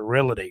Saucer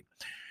Realty.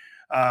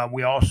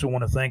 We also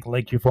want to thank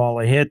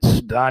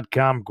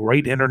LakeEufaulaHits.com,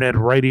 great internet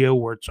radio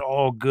where it's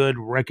all good,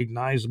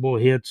 recognizable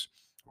hits,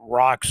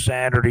 rock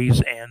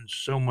Saturdays, and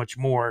so much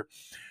more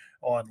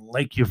on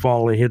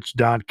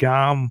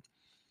LakeEufaulaHits.com,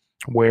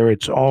 where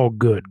it's all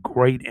good.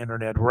 Great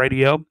internet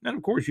radio. And,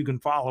 of course, you can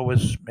follow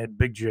us at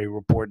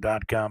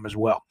BigJReport.com as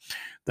well.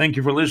 Thank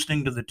you for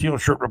listening to the Teal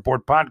Shirt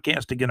Report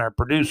podcast. Again, our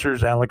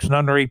producers, Alex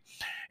Nunnery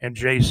and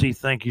JC,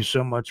 thank you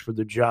so much for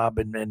the job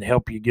and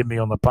help you give me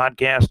on the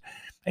podcast.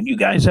 And you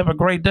guys have a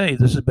great day.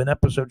 This has been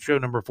show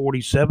number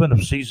 47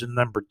 of season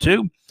number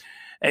 2.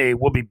 Hey,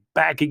 we'll be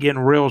back again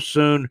real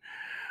soon.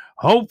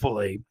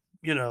 Hopefully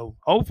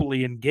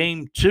in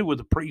game 2 of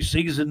the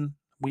preseason,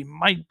 we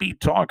might be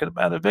talking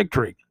about a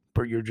victory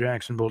for your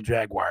Jacksonville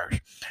Jaguars.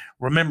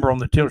 Remember, on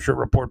the Teal Shirt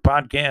Report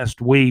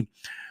podcast, we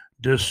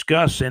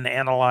discuss and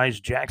analyze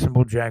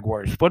Jacksonville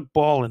Jaguars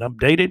football and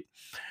update it.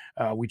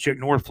 We check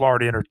North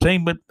Florida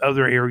entertainment,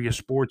 other area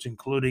sports,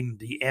 including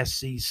the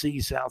SEC,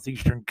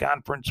 Southeastern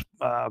Conference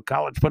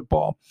college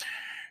football.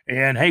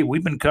 And, hey,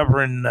 we've been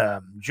covering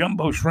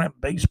Jumbo Shrimp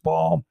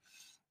baseball,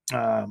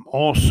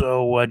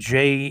 also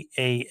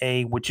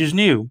JAA, which is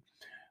new,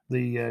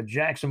 the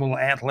Jacksonville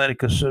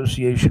Athletic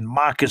Association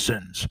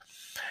Moccasins,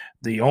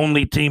 the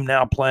only team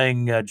now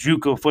playing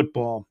JUCO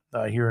football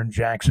here in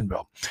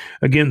Jacksonville.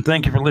 Again,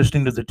 thank you for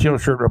listening to the Teal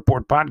Shirt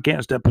Report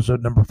podcast,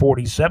 episode number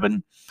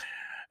 47.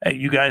 Hey,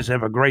 you guys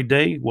have a great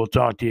day. We'll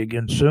talk to you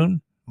again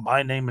soon.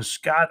 My name is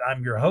Scott.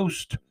 I'm your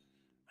host,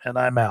 and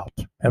I'm out.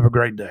 Have a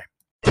great day.